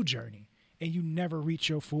a new journey. and you never reach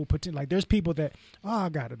your full potential. Like there's people that, I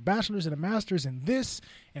got a bachelor's and a master's in this,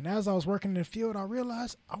 and as I was working in the field, I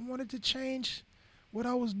realized I wanted to change what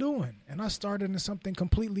I was doing, and I started in something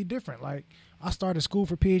completely different. Like I started school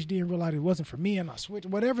for PhD and realized it wasn't for me, and I switched.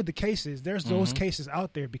 Whatever the case is, there's those cases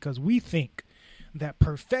out there because we think that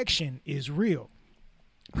perfection is real.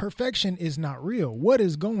 Perfection is not real. What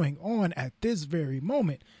is going on at this very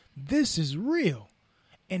moment, this is real,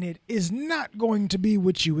 and it is not going to be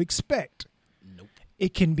what you expect. Nope.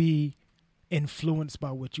 It can be influenced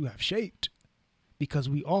by what you have shaped, because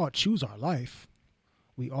we all choose our life.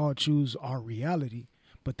 We all choose our reality,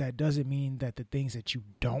 but that doesn't mean that the things that you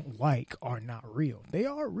don't like are not real. They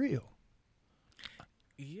are real.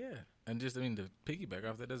 Yeah. And just, I mean, to piggyback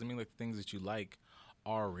off, that doesn't mean like the things that you like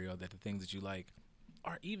are real, that the things that you like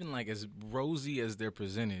are even like as rosy as they're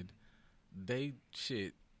presented. They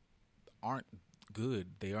aren't good.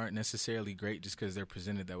 They aren't necessarily great just because they're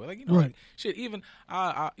presented that way. Like, right. Like, shit, even,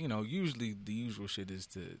 usually the usual shit is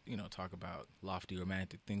to, talk about lofty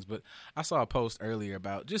romantic things. But I saw a post earlier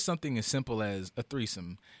about just something as simple as a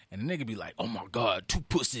threesome. And a nigga be like, oh my God, 2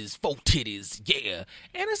 pussies, 4 titties, yeah.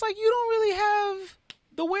 And it's like, you don't really have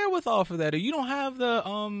the wherewithal for that. Or you don't have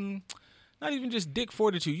the, not even just dick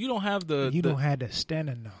fortitude. You don't have the. You don't have the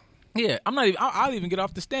standing though. Yeah, I'm not even. I'll even get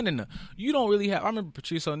off the standing there. You don't really have. I remember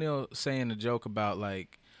Patrice O'Neal saying a joke about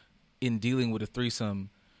like, in dealing with a threesome,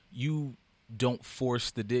 you don't force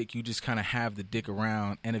the dick. You just kind of have the dick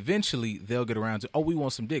around, and eventually they'll get around to, oh, we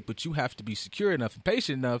want some dick, but you have to be secure enough and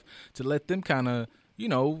patient enough to let them kind of,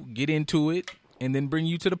 get into it. And then bring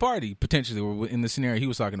you to the party, potentially, or in the scenario he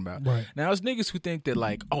was talking about. Right. Now, there's niggas who think that,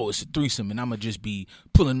 like, oh, it's a threesome, and I'm going to just be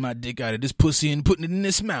pulling my dick out of this pussy and putting it in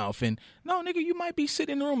this mouth. And, no, nigga, you might be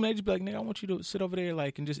sitting in the room, and they just be like, nigga, I want you to sit over there,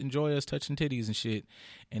 like, and just enjoy us touching titties and shit.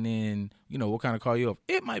 And then, we'll kind of call you up.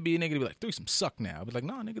 It might be a nigga to be like, threesome suck now. I'll be like,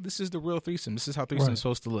 no, nigga, this is the real threesome. This is how threesome's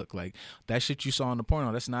supposed to look. Like, that shit you saw in the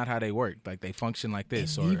porno, that's not how they work. Like, they function like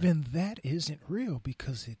this. And even that isn't real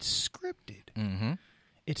because it's scripted. Mm-hmm.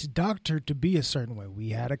 It's doctored to be a certain way. We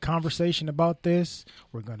had a conversation about this.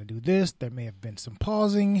 We're going to do this. There may have been some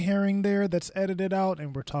pausing here and there that's edited out,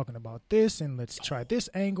 and we're talking about this, and let's try this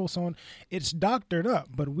angle, so on. It's doctored up,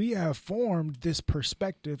 but we have formed this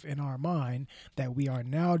perspective in our mind that we are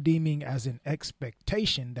now deeming as an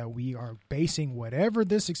expectation that we are basing whatever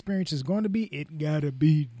this experience is going to be, it got to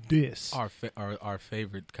be this. Our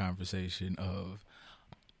favorite conversation of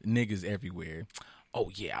niggas everywhere. Oh,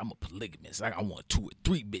 yeah, I'm a polygamist. I want 2 or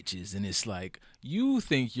 3 bitches. And it's like, you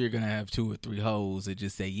think you're going to have 2 or 3 hoes that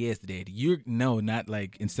just say yes to that. No, not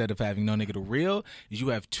like instead of having no nigga to real, is you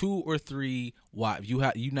have 2 or 3 wives.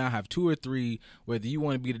 You now have 2 or 3, whether you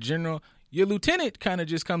want to be the general. Your lieutenant kind of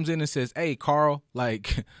just comes in and says, hey, Carl,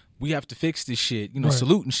 like, we have to fix this shit, right.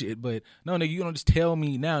 Salute and shit. But no, nigga, you don't just tell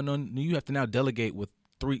me now. No, you have to now delegate with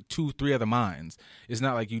 2, 3 other minds. It's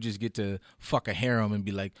not like you just get to fuck a harem and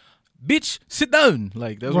be like, bitch, sit down.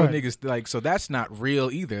 Like, that's what niggas, like, so that's not real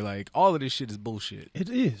either. Like, all of this shit is bullshit. It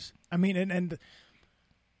is. I mean, and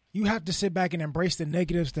you have to sit back and embrace the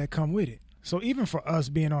negatives that come with it. So even for us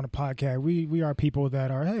being on a podcast, we are people that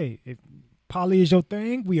are, hey, if poly is your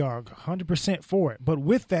thing, we are 100% for it. But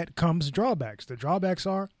with that comes drawbacks. The drawbacks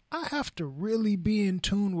are, I have to really be in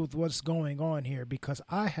tune with what's going on here because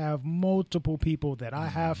I have multiple people that I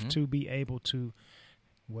have to be able to,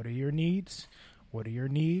 what are your needs? What are your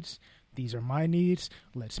needs? These are my needs.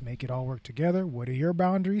 Let's make it all work together. What are your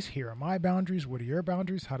boundaries? Here are my boundaries. What are your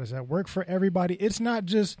boundaries? How does that work for everybody? It's not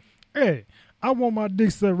just, hey, I want my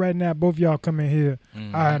dick sucked right now. Both of y'all come in here.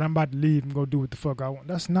 Mm-hmm. All right, I'm about to leave and go do what the fuck I want.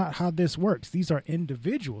 That's not how this works. These are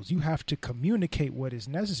individuals. You have to communicate what is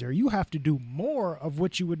necessary. You have to do more of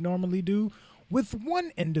what you would normally do with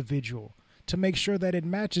one individual to make sure that it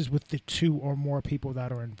matches with the 2 or more people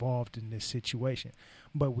that are involved in this situation.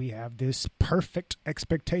 But we have this perfect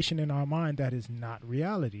expectation in our mind that is not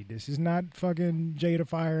reality. This is not fucking Jada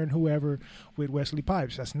Fire and whoever with Wesley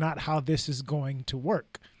Pipes. That's not how this is going to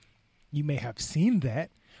work. You may have seen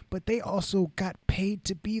that, but they also got paid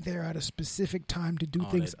to be there at a specific time to do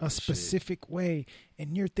things a specific way.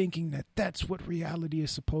 And you're thinking that that's what reality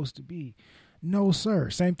is supposed to be. No, sir.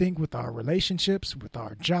 Same thing with our relationships, with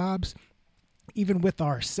our jobs, even with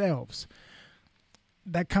ourselves.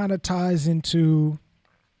 That kind of ties into,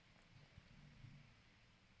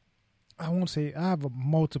 I won't say, I have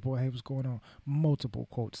multiple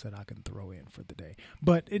quotes that I can throw in for the day.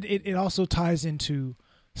 But it also ties into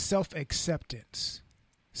self-acceptance,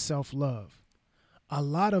 self-love. A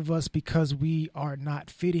lot of us, because we are not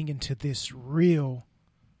fitting into this real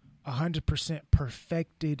 100%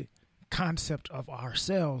 perfected concept of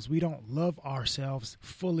ourselves, we don't love ourselves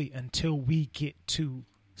fully until we get to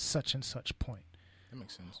such and such point. That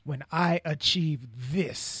makes sense. When I achieve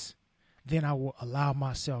this, then I will allow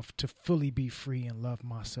myself to fully be free and love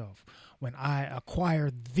myself. When I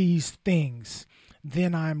acquire these things,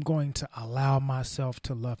 then I'm going to allow myself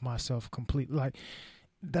to love myself completely. Like,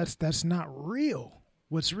 that's not real.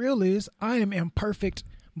 What's real is I am imperfect,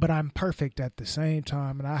 but I'm perfect at the same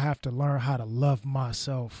time, and I have to learn how to love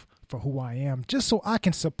myself for who I am, just so I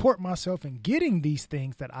can support myself in getting these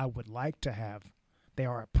things that I would like to have. They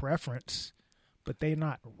are a preference, but they're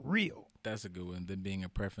not real. That's a good one, than being a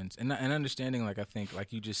preference. And understanding, like, I think,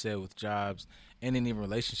 like you just said, with jobs and in even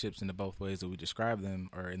relationships, in the both ways that we describe them,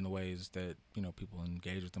 or in the ways that, you know, people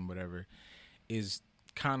engage with them, whatever, is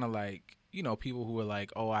kind of like, you know, people who are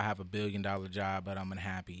like, oh, I have $1 billion job, but I'm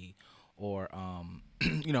unhappy. Or,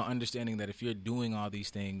 you know, understanding that if you're doing all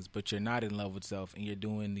these things, but you're not in love with self, and you're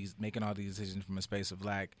making all these decisions from a space of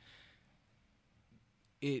lack,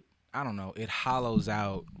 it hollows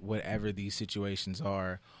out whatever these situations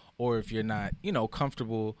are. Or if you're not, you know,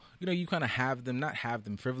 comfortable, you know, you kind of not have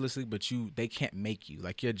them frivolously, but they can't make you.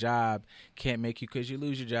 Like, your job can't make you because you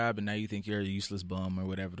lose your job and now you think you're a useless bum or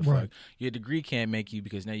whatever the fuck. Your degree can't make you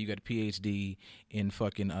because now you got a PhD in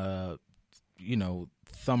fucking, you know,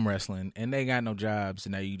 thumb wrestling, and they got no jobs,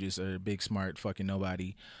 and now you just are a big smart fucking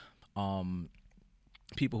nobody.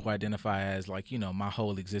 People who identify as, like, you know, my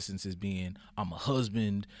whole existence is being, I'm a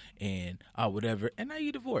husband and whatever, and now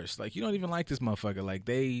you divorced. Like, you don't even like this motherfucker. Like,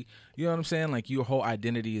 you know what I'm saying? Like, your whole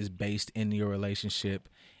identity is based in your relationship,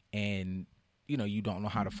 and, you know, you don't know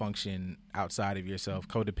how to function outside of yourself.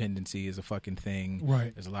 Codependency is a fucking thing.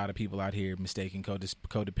 Right. There's a lot of people out here mistaking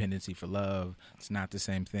codependency for love. It's not the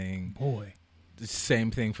same thing. Boy. The same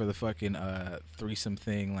thing for the fucking threesome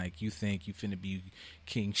thing. Like, you think you finna be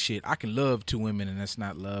king shit. I can love 2 women, and that's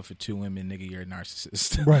not love for 2 women, nigga. You're a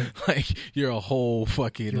narcissist. Right. Like, you're a whole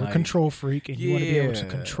fucking, you're like, a control freak, and you want to be able to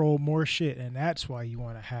control more shit, and that's why you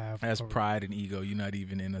want to have. That's pride and ego. You're not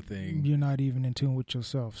even in a thing. You're not even in tune with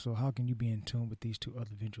yourself. So how can you be in tune with these 2 other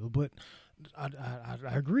individuals? But I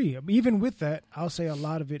agree. Even with that, I'll say a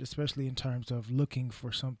lot of it, especially in terms of looking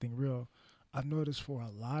for something real, I've noticed for a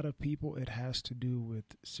lot of people, it has to do with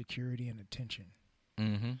security and attention.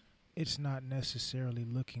 Mm-hmm. It's not necessarily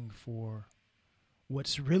looking for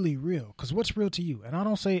what's really real. Because what's real to you? And I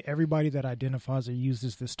don't say everybody that identifies or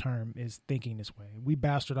uses this term is thinking this way. We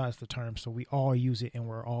bastardize the term, so we all use it, and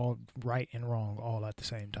we're all right and wrong all at the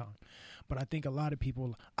same time. But I think a lot of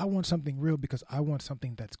people, I want something real because I want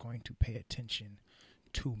something that's going to pay attention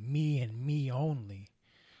to me and me only.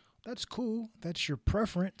 That's cool. That's your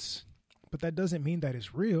preference. But that doesn't mean that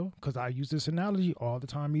it's real, because I use this analogy all the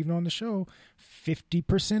time, even on the show.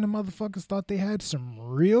 50% of motherfuckers thought they had some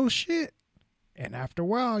real shit. And after a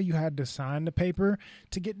while, you had to sign the paper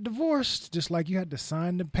to get divorced, just like you had to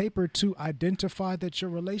sign the paper to identify that your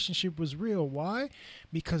relationship was real. Why?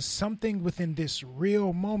 Because something within this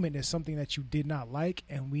real moment is something that you did not like,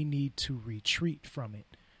 and we need to retreat from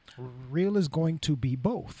it. Real is going to be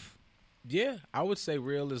both. Yeah, I would say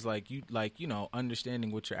real is like you know,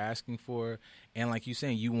 understanding what you're asking for, and like you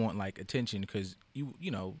saying, you want like attention, because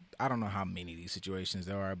you know, I don't know how many of these situations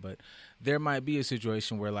there are, but there might be a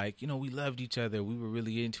situation where, like, you know, we loved each other, we were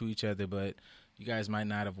really into each other, but you guys might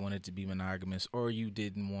not have wanted to be monogamous, or you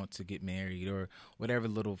didn't want to get married, or whatever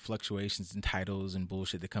little fluctuations in titles and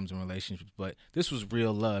bullshit that comes in relationships. But this was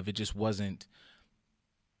real love. It just wasn't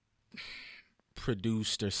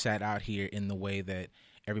produced or sat out here in the way that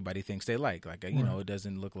everybody thinks they like, you know, it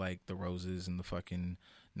doesn't look like the roses and the fucking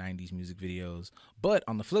 90s music videos. But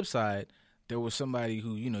on the flip side, there was somebody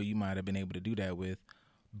who, you know, you might have been able to do that with,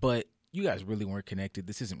 but you guys really weren't connected.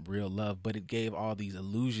 This isn't real love, but it gave all these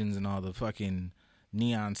illusions and all the fucking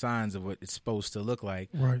neon signs of what it's supposed to look like.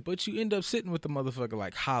 Right. But you end up sitting with the motherfucker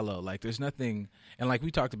like hollow. Like, there's nothing. And like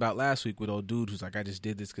we talked about last week with old dude who's like, I just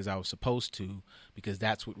did this because I was supposed to, because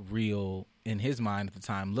that's what real in his mind at the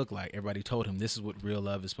time looked like. Everybody told him this is what real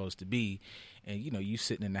love is supposed to be. And, you know, you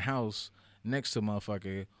sitting in the house next to a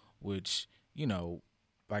motherfucker, which, you know,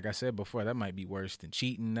 like I said before, that might be worse than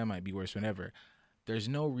cheating. That might be worse whenever. There's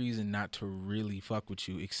no reason not to really fuck with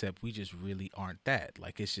you, except we just really aren't that.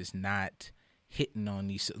 Like, it's just not hitting on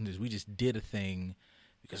these cylinders. We just did a thing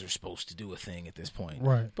because we're supposed to do a thing at this point.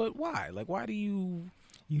 Right. But why? Like, why do you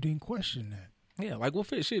didn't question that? Yeah, like, what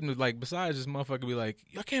fit shit? And, like, besides this motherfucker be like,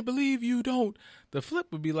 I can't believe you don't. The flip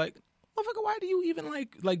would be like, motherfucker, why do you even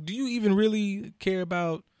like, do you even really care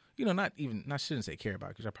about, you know, I shouldn't say care about,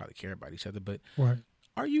 because I probably care about each other, but right.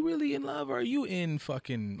 are you really in love, or are you in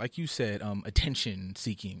fucking, like you said, attention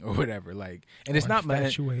seeking or whatever? Like, and it's not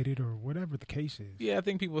infatuated or whatever the case is. Yeah, I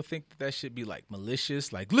think people think that should be like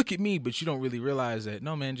malicious, like look at me, but you don't really realize that.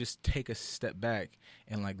 No, man, just take a step back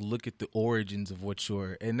and like look at the origins of what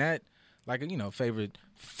you're. And that, like, you know, favorite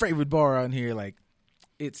bar on here, like,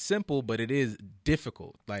 it's simple, but it is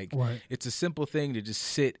difficult. Like, It's a simple thing to just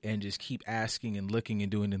sit and just keep asking and looking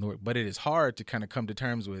and doing the work, but it is hard to kind of come to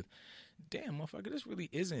terms with. Damn, motherfucker, this really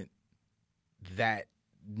isn't that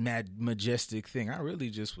majestic thing. I was really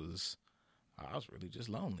just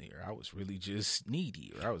lonely, or I was really just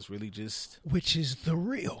needy, or I was really just... Which is the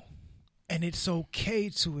real. And it's okay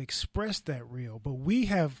to express that real. But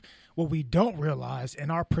what we don't realize, in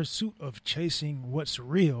our pursuit of chasing what's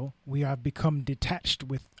real, we have become detached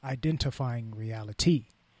with identifying reality.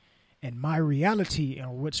 And my reality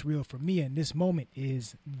and what's real for me in this moment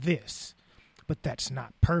is this. But that's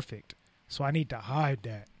not perfect. So I need to hide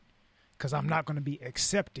that, because I'm not going to be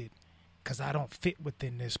accepted because I don't fit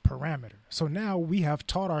within this parameter. So now we have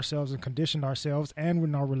taught ourselves and conditioned ourselves, and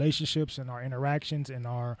in our relationships and our interactions and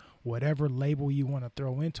our whatever label you want to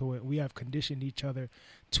throw into it, we have conditioned each other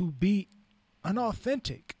to be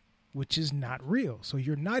unauthentic, which is not real. So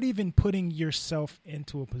you're not even putting yourself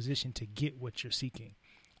into a position to get what you're seeking.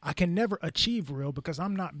 I can never achieve real because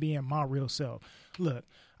I'm not being my real self. Look,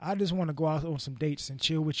 I just want to go out on some dates and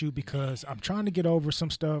chill with you because I'm trying to get over some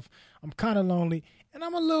stuff. I'm kind of lonely, and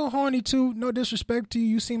I'm a little horny too. No disrespect to you.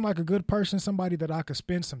 You seem like a good person, somebody that I could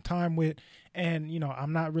spend some time with. And, you know,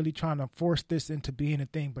 I'm not really trying to force this into being a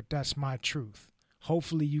thing, but that's my truth.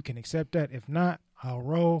 Hopefully you can accept that. If not, I'll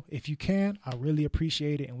roll. If you can, I really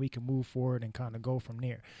appreciate it, and we can move forward and kind of go from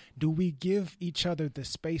there. Do we give each other the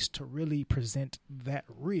space to really present that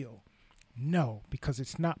real? No, because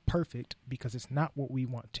it's not perfect, because it's not what we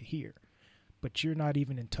want to hear. But you're not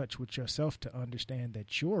even in touch with yourself to understand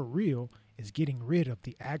that your real is getting rid of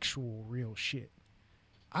the actual real shit.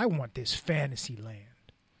 I want this fantasy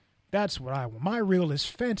land. That's what I want. My real is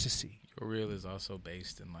fantasy. Your real is also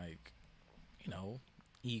based in, like, you know,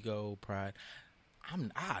 ego, pride.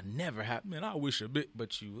 I never have, man, I wish a bit,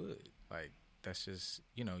 but you would. Like, that's just,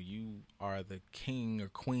 you know, you are the king or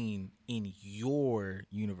queen in your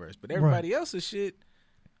universe. But everybody else's shit,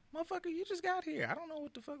 motherfucker, you just got here. I don't know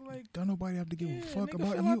what the fuck, like. Don't nobody have to give a fuck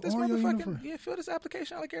about you or your universe. Yeah, fill this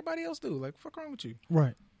application out like everybody else do. Like, fuck wrong with you?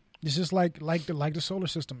 Right. It's just like the solar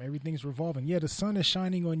system. Everything's revolving. Yeah, the sun is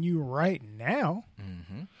shining on you right now.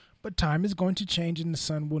 Mm-hmm. But time is going to change and the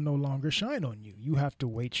sun will no longer shine on you. You have to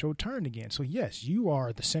wait your turn again. So, yes, you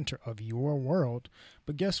are the center of your world.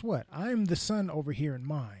 But guess what? I'm the sun over here in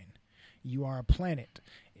mine. You are a planet.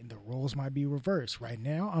 And the roles might be reversed. Right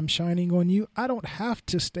now, I'm shining on you. I don't have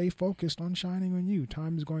to stay focused on shining on you.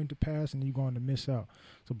 Time is going to pass and you're going to miss out.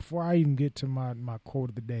 So before I even get to my quote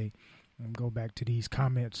of the day, and go back to these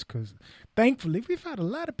comments, because thankfully we've had a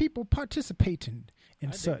lot of people participating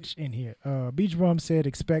in in here. Beach Bum said,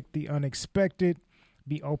 expect the unexpected,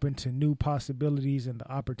 be open to new possibilities and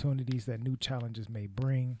the opportunities that new challenges may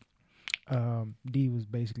bring. D was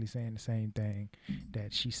basically saying the same thing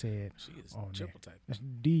that she said. She is triple type.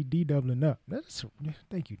 D doubling up.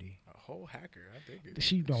 Thank you, D. A whole hacker, I think.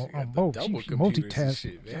 She don't on both. She multitask.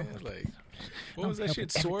 Shit, man. Like, what was that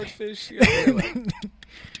shit? Swordfish.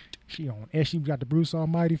 She on, and she got the Bruce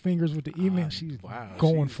Almighty fingers with the email. She's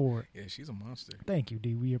going for it. Yeah, she's a monster. Thank you,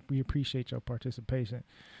 D. We appreciate your participation.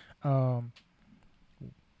 Tasha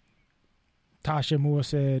Moore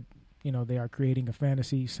said, you know, they are creating a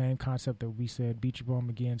fantasy. Same concept that we said. Beachy Bum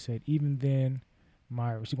again said, even then,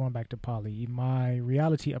 she's going back to poly. My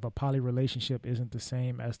reality of a poly relationship isn't the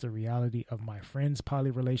same as the reality of my friend's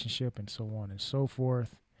poly relationship, and so on and so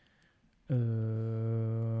forth.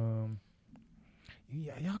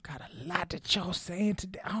 Yeah, y'all got a lot that y'all saying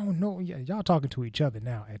today. I don't know. Yeah, y'all talking to each other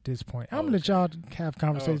now at this point. I'm gonna let y'all have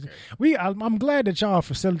conversations. I'm glad that y'all are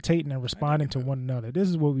facilitating and responding to one another. This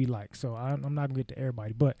is what we like. So I'm not gonna get to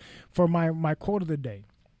everybody. But for my quote of the day,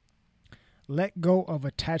 let go of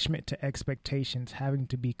attachment to expectations having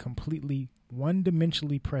to be completely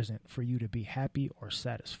one-dimensionally present for you to be happy or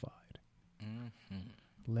satisfied. Mm-hmm.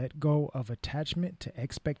 Let go of attachment to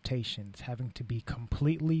expectations having to be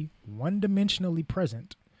completely one-dimensionally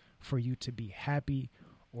present for you to be happy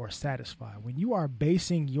or satisfied. When you are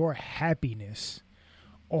basing your happiness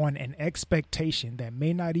on an expectation that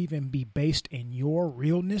may not even be based in your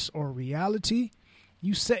realness or reality,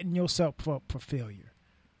 you setting yourself up for failure.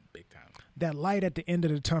 Big time. That light at the end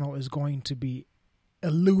of the tunnel is going to be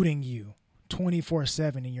eluding you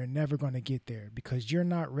 24/7, and you're never going to get there because you're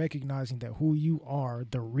not recognizing that who you are,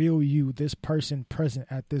 the real you, this person present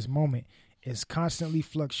at this moment, is constantly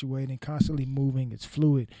fluctuating, constantly moving, it's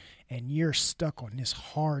fluid, and you're stuck on this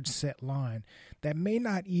hard set line that may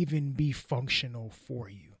not even be functional for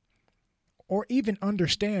you or even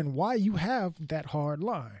understand why you have that hard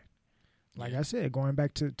line. Like I said, going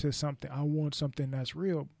back to something, I want something that's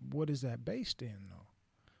real. What is that based in, though?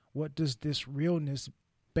 What does this realness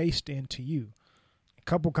based in to you? A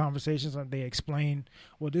couple conversations, they explain,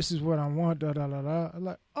 well, this is what I want, da da da da. I'm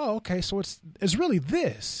like, oh, okay, so it's really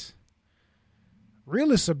this.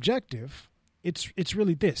 Real is subjective. It's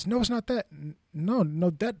really this. No, it's not that. No,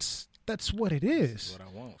 that's what it is. That's what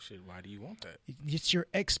I want. Shit, why do you want that? It's your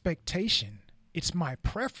expectation. It's my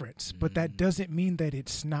preference, but that doesn't mean that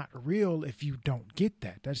it's not real if you don't get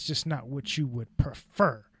that. That's just not what you would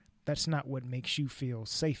prefer. That's not what makes you feel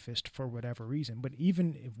safest for whatever reason. But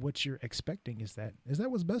even if what you're expecting is that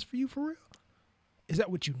what's best for you for real? Is that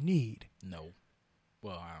what you need? No.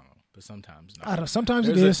 Well, I don't know, but sometimes no. I don't. Sometimes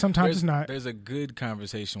it is. Sometimes it's not. There's a good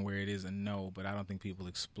conversation where it is a no, but I don't think people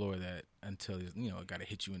explore that until it got to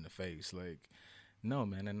hit you in the face. Like, no,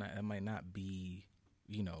 man, that might not be,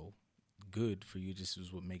 good for you. Just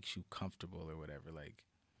is what makes you comfortable or whatever. Like,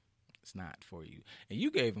 it's not for you. And you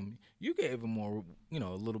gave him more, a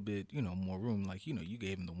little bit, more room. Like, you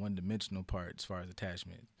gave him the one-dimensional part as far as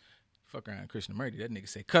attachment. Fuck around Krishnamurti, that nigga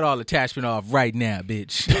say, cut all attachment off right now,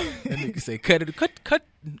 bitch. That nigga say, cut,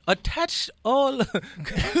 attach all,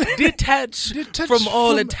 detach from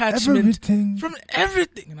all attachment, everything. From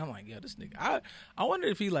everything. And I'm like, yo, this nigga, I wonder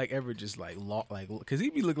if he ever just cause he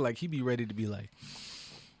be looking like he be ready to be like,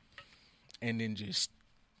 and then just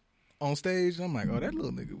on stage, I'm like, oh, that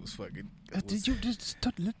little nigga was fucking. Did you just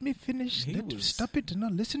stop? Let me finish. Stop it and now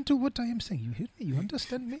listen to what I am saying. You hear me? You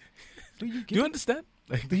understand me? Do you get you understand?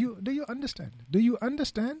 Like, do you understand? Do you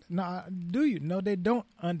understand? No, do you? No, they don't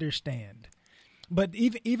understand. But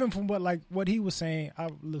even from what he was saying, I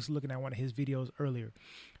was looking at one of his videos earlier.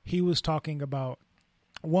 He was talking about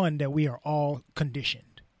one that we are all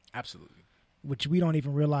conditioned. Absolutely. Which we don't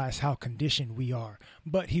even realize how conditioned we are.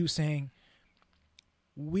 But he was saying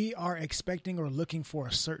we are expecting or looking for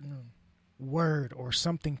a certain word or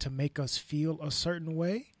something to make us feel a certain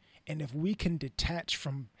way. And if we can detach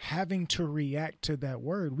from having to react to that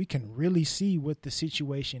word, we can really see what the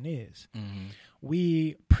situation is. Mm-hmm.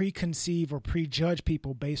 We preconceive or prejudge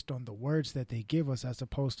people based on the words that they give us as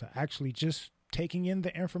opposed to actually just taking in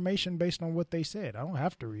the information based on what they said. I don't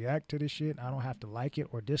have to react to this shit. I don't have to like it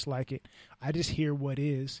or dislike it. I just hear what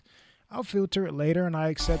is. I'll filter it later and I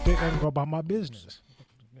accept it and go about my business.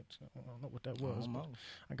 I don't know what that was.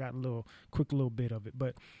 I got a quick little bit of it,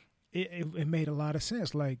 but it made a lot of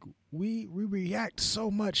sense. Like we react so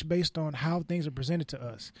much based on how things are presented to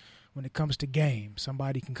us. When it comes to game,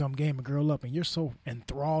 somebody can come game a girl up and you're so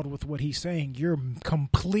enthralled with what he's saying, you're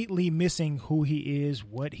completely missing who he is,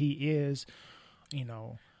 what he is,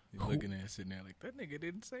 You're looking at it sitting there like, that nigga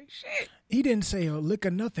didn't say shit. He didn't say a lick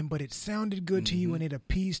of nothing, but it sounded good to you and it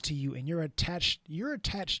appeased to you and you're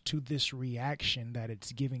attached to this reaction that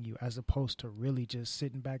it's giving you as opposed to really just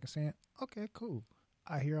sitting back and saying, okay, cool.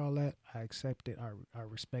 I hear all that. I accept it. I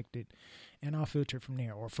respect it. And I'll filter it from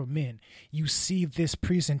there. Or for men, you see this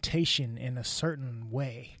presentation in a certain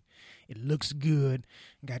way. It looks good.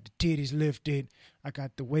 Got the titties lifted. I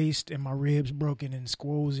got the waist and my ribs broken and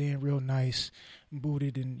squoze in real nice.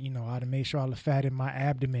 Booted and, I'd made sure all the fat in my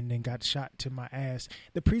abdomen then got shot to my ass.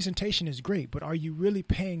 The presentation is great, but are you really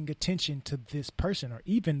paying attention to this person or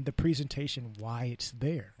even the presentation, why it's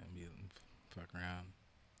there? Fuck around.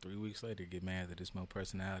 3 weeks later, get mad that there's more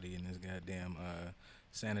personality in this goddamn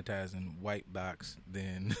sanitizing white box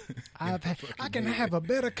than I can have a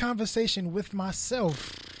better conversation with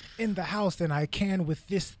myself in the house than I can with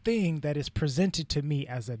this thing that is presented to me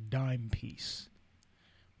as a dime piece.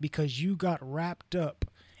 Because you got wrapped up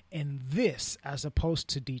in this as opposed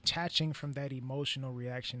to detaching from that emotional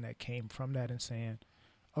reaction that came from that and saying,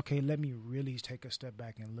 okay, let me really take a step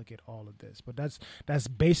back and look at all of this. But that's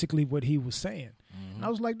basically what he was saying. Mm-hmm. And I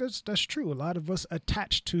was like, that's true. A lot of us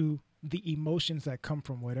attach to the emotions that come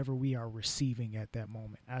from whatever we are receiving at that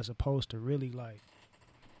moment, as opposed to really like,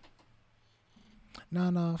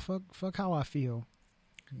 fuck how I feel.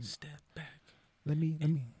 Step back. Let me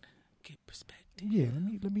get perspective. Yeah,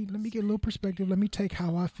 let me get a little perspective. Let me take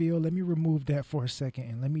how I feel. Let me remove that for a second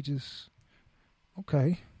and let me just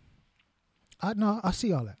I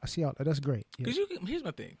see all that. That's great. Because here's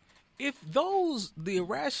my thing. If the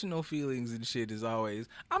irrational feelings and shit is always,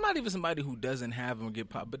 I'm not even somebody who doesn't have them or get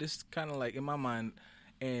popped, but it's kind of like in my mind,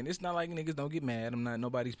 and it's not like niggas don't get mad.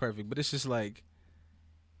 Nobody's perfect, but it's just like,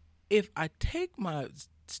 if I take my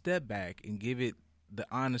step back and give it the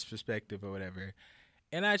honest perspective or whatever,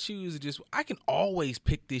 and I choose to just, I can always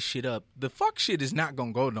pick this shit up. The fuck shit is not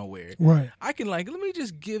gonna go nowhere. Right. I can like, let me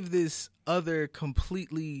just give this other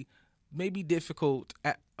completely maybe difficult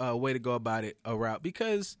way to go about it a route,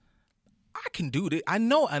 because I can do this. I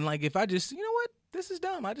know, and like if I just, you know what, this is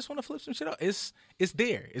dumb. I just want to flip some shit up. It's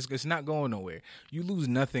there. It's not going nowhere. You lose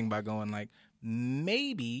nothing by going like,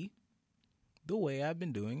 maybe the way I've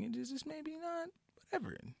been doing it is just maybe not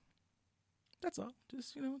whatever. That's all.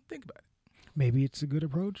 Just, think about it. Maybe it's a good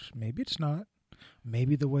approach. Maybe it's not.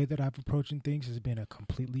 Maybe the way that I'm approaching things has been a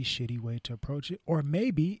completely shitty way to approach it. Or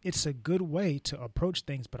maybe it's a good way to approach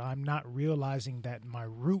things, but I'm not realizing that my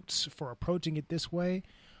roots for approaching it this way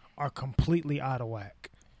are completely out of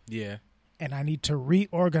whack. Yeah. And I need to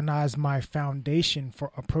reorganize my foundation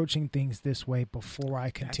for approaching things this way before I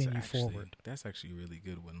continue forward. That's actually a really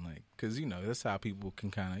good one. Like, because, that's how people can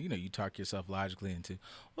kind of, you talk yourself logically into,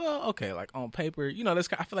 well, okay, like on paper,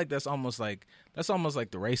 I feel like that's almost like the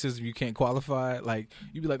racism you can't qualify. Like,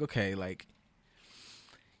 you'd be like, okay, like,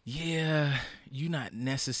 yeah, you're not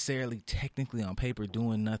necessarily technically on paper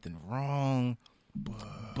doing nothing wrong,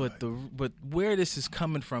 but where this is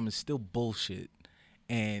coming from is still bullshit.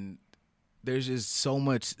 And there's just so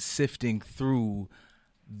much sifting through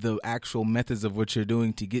the actual methods of what you're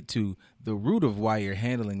doing to get to the root of why you're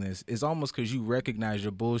handling this. Is almost because you recognize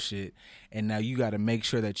your bullshit, and now you got to make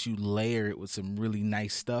sure that you layer it with some really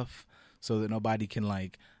nice stuff so that nobody can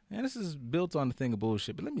like, man, this is built on the thing of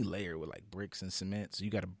bullshit, but let me layer it with like bricks and cement. So you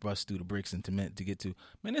got to bust through the bricks and cement to get to,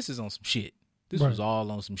 man, this is on some shit. This was all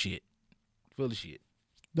on some shit. Full of shit.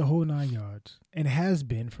 The whole 9 yards. And has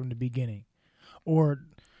been from the beginning. Or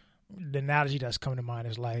the analogy that's coming to mind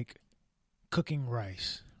is like cooking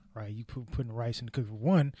rice, right? You putting rice in the cooker.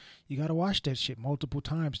 One, you got to wash that shit multiple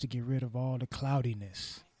times to get rid of all the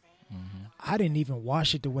cloudiness. Mm-hmm. I didn't even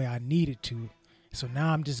wash it the way I needed to. So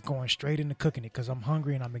now I'm just going straight into cooking it because I'm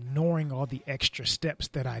hungry and I'm ignoring all the extra steps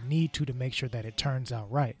that I need to make sure that it turns out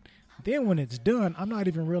right. Then when it's done, I'm not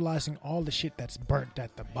even realizing all the shit that's burnt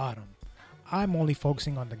at the bottom. I'm only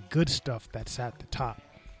focusing on the good stuff that's at the top.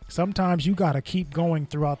 Sometimes you got to keep going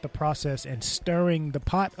throughout the process and stirring the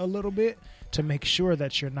pot a little bit to make sure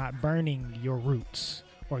that you're not burning your roots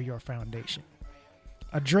or your foundation.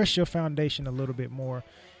 Address your foundation a little bit more.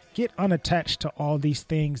 Get unattached to all these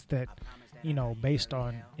things that, based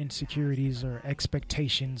on insecurities or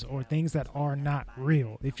expectations or things that are not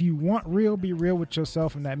real. If you want real, be real with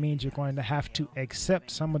yourself, and that means you're going to have to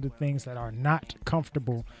accept some of the things that are not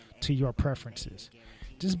comfortable to your preferences.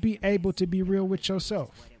 Just be able to be real with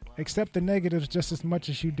yourself. Accept the negatives just as much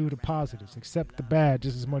as you do the positives. Accept the bad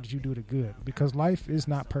just as much as you do the good. Because life is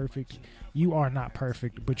not perfect. You are not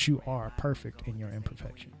perfect, but you are perfect in your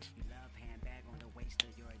imperfections.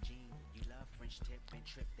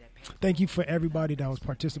 Thank you for everybody that was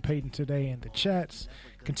participating today in the chats.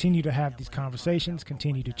 Continue to have these conversations.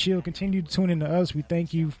 Continue to chill. Continue to tune in to us. We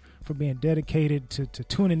thank you for being dedicated to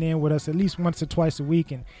tuning in with us at least once or twice a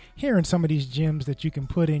week and hearing some of these gems that you can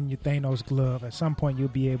put in your Thanos glove. At some point, you'll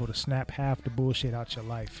be able to snap half the bullshit out your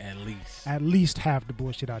life. At least half the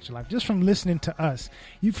bullshit out your life. Just from listening to us.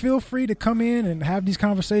 You feel free to come in and have these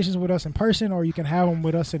conversations with us in person, or you can have them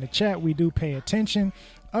with us in the chat. We do pay attention.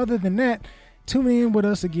 Other than that, tune in with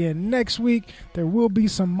us again next week. There will be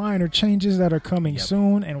some minor changes that are coming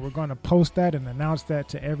soon, and we're going to post that and announce that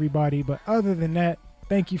to everybody. But other than that,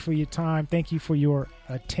 thank you for your time. Thank you for your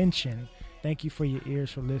attention. Thank you for your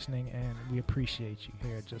ears for listening, and we appreciate you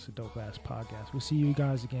here at Just a Dope Ass Podcast. We'll see you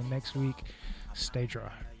guys again next week. Stay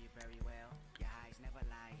dry.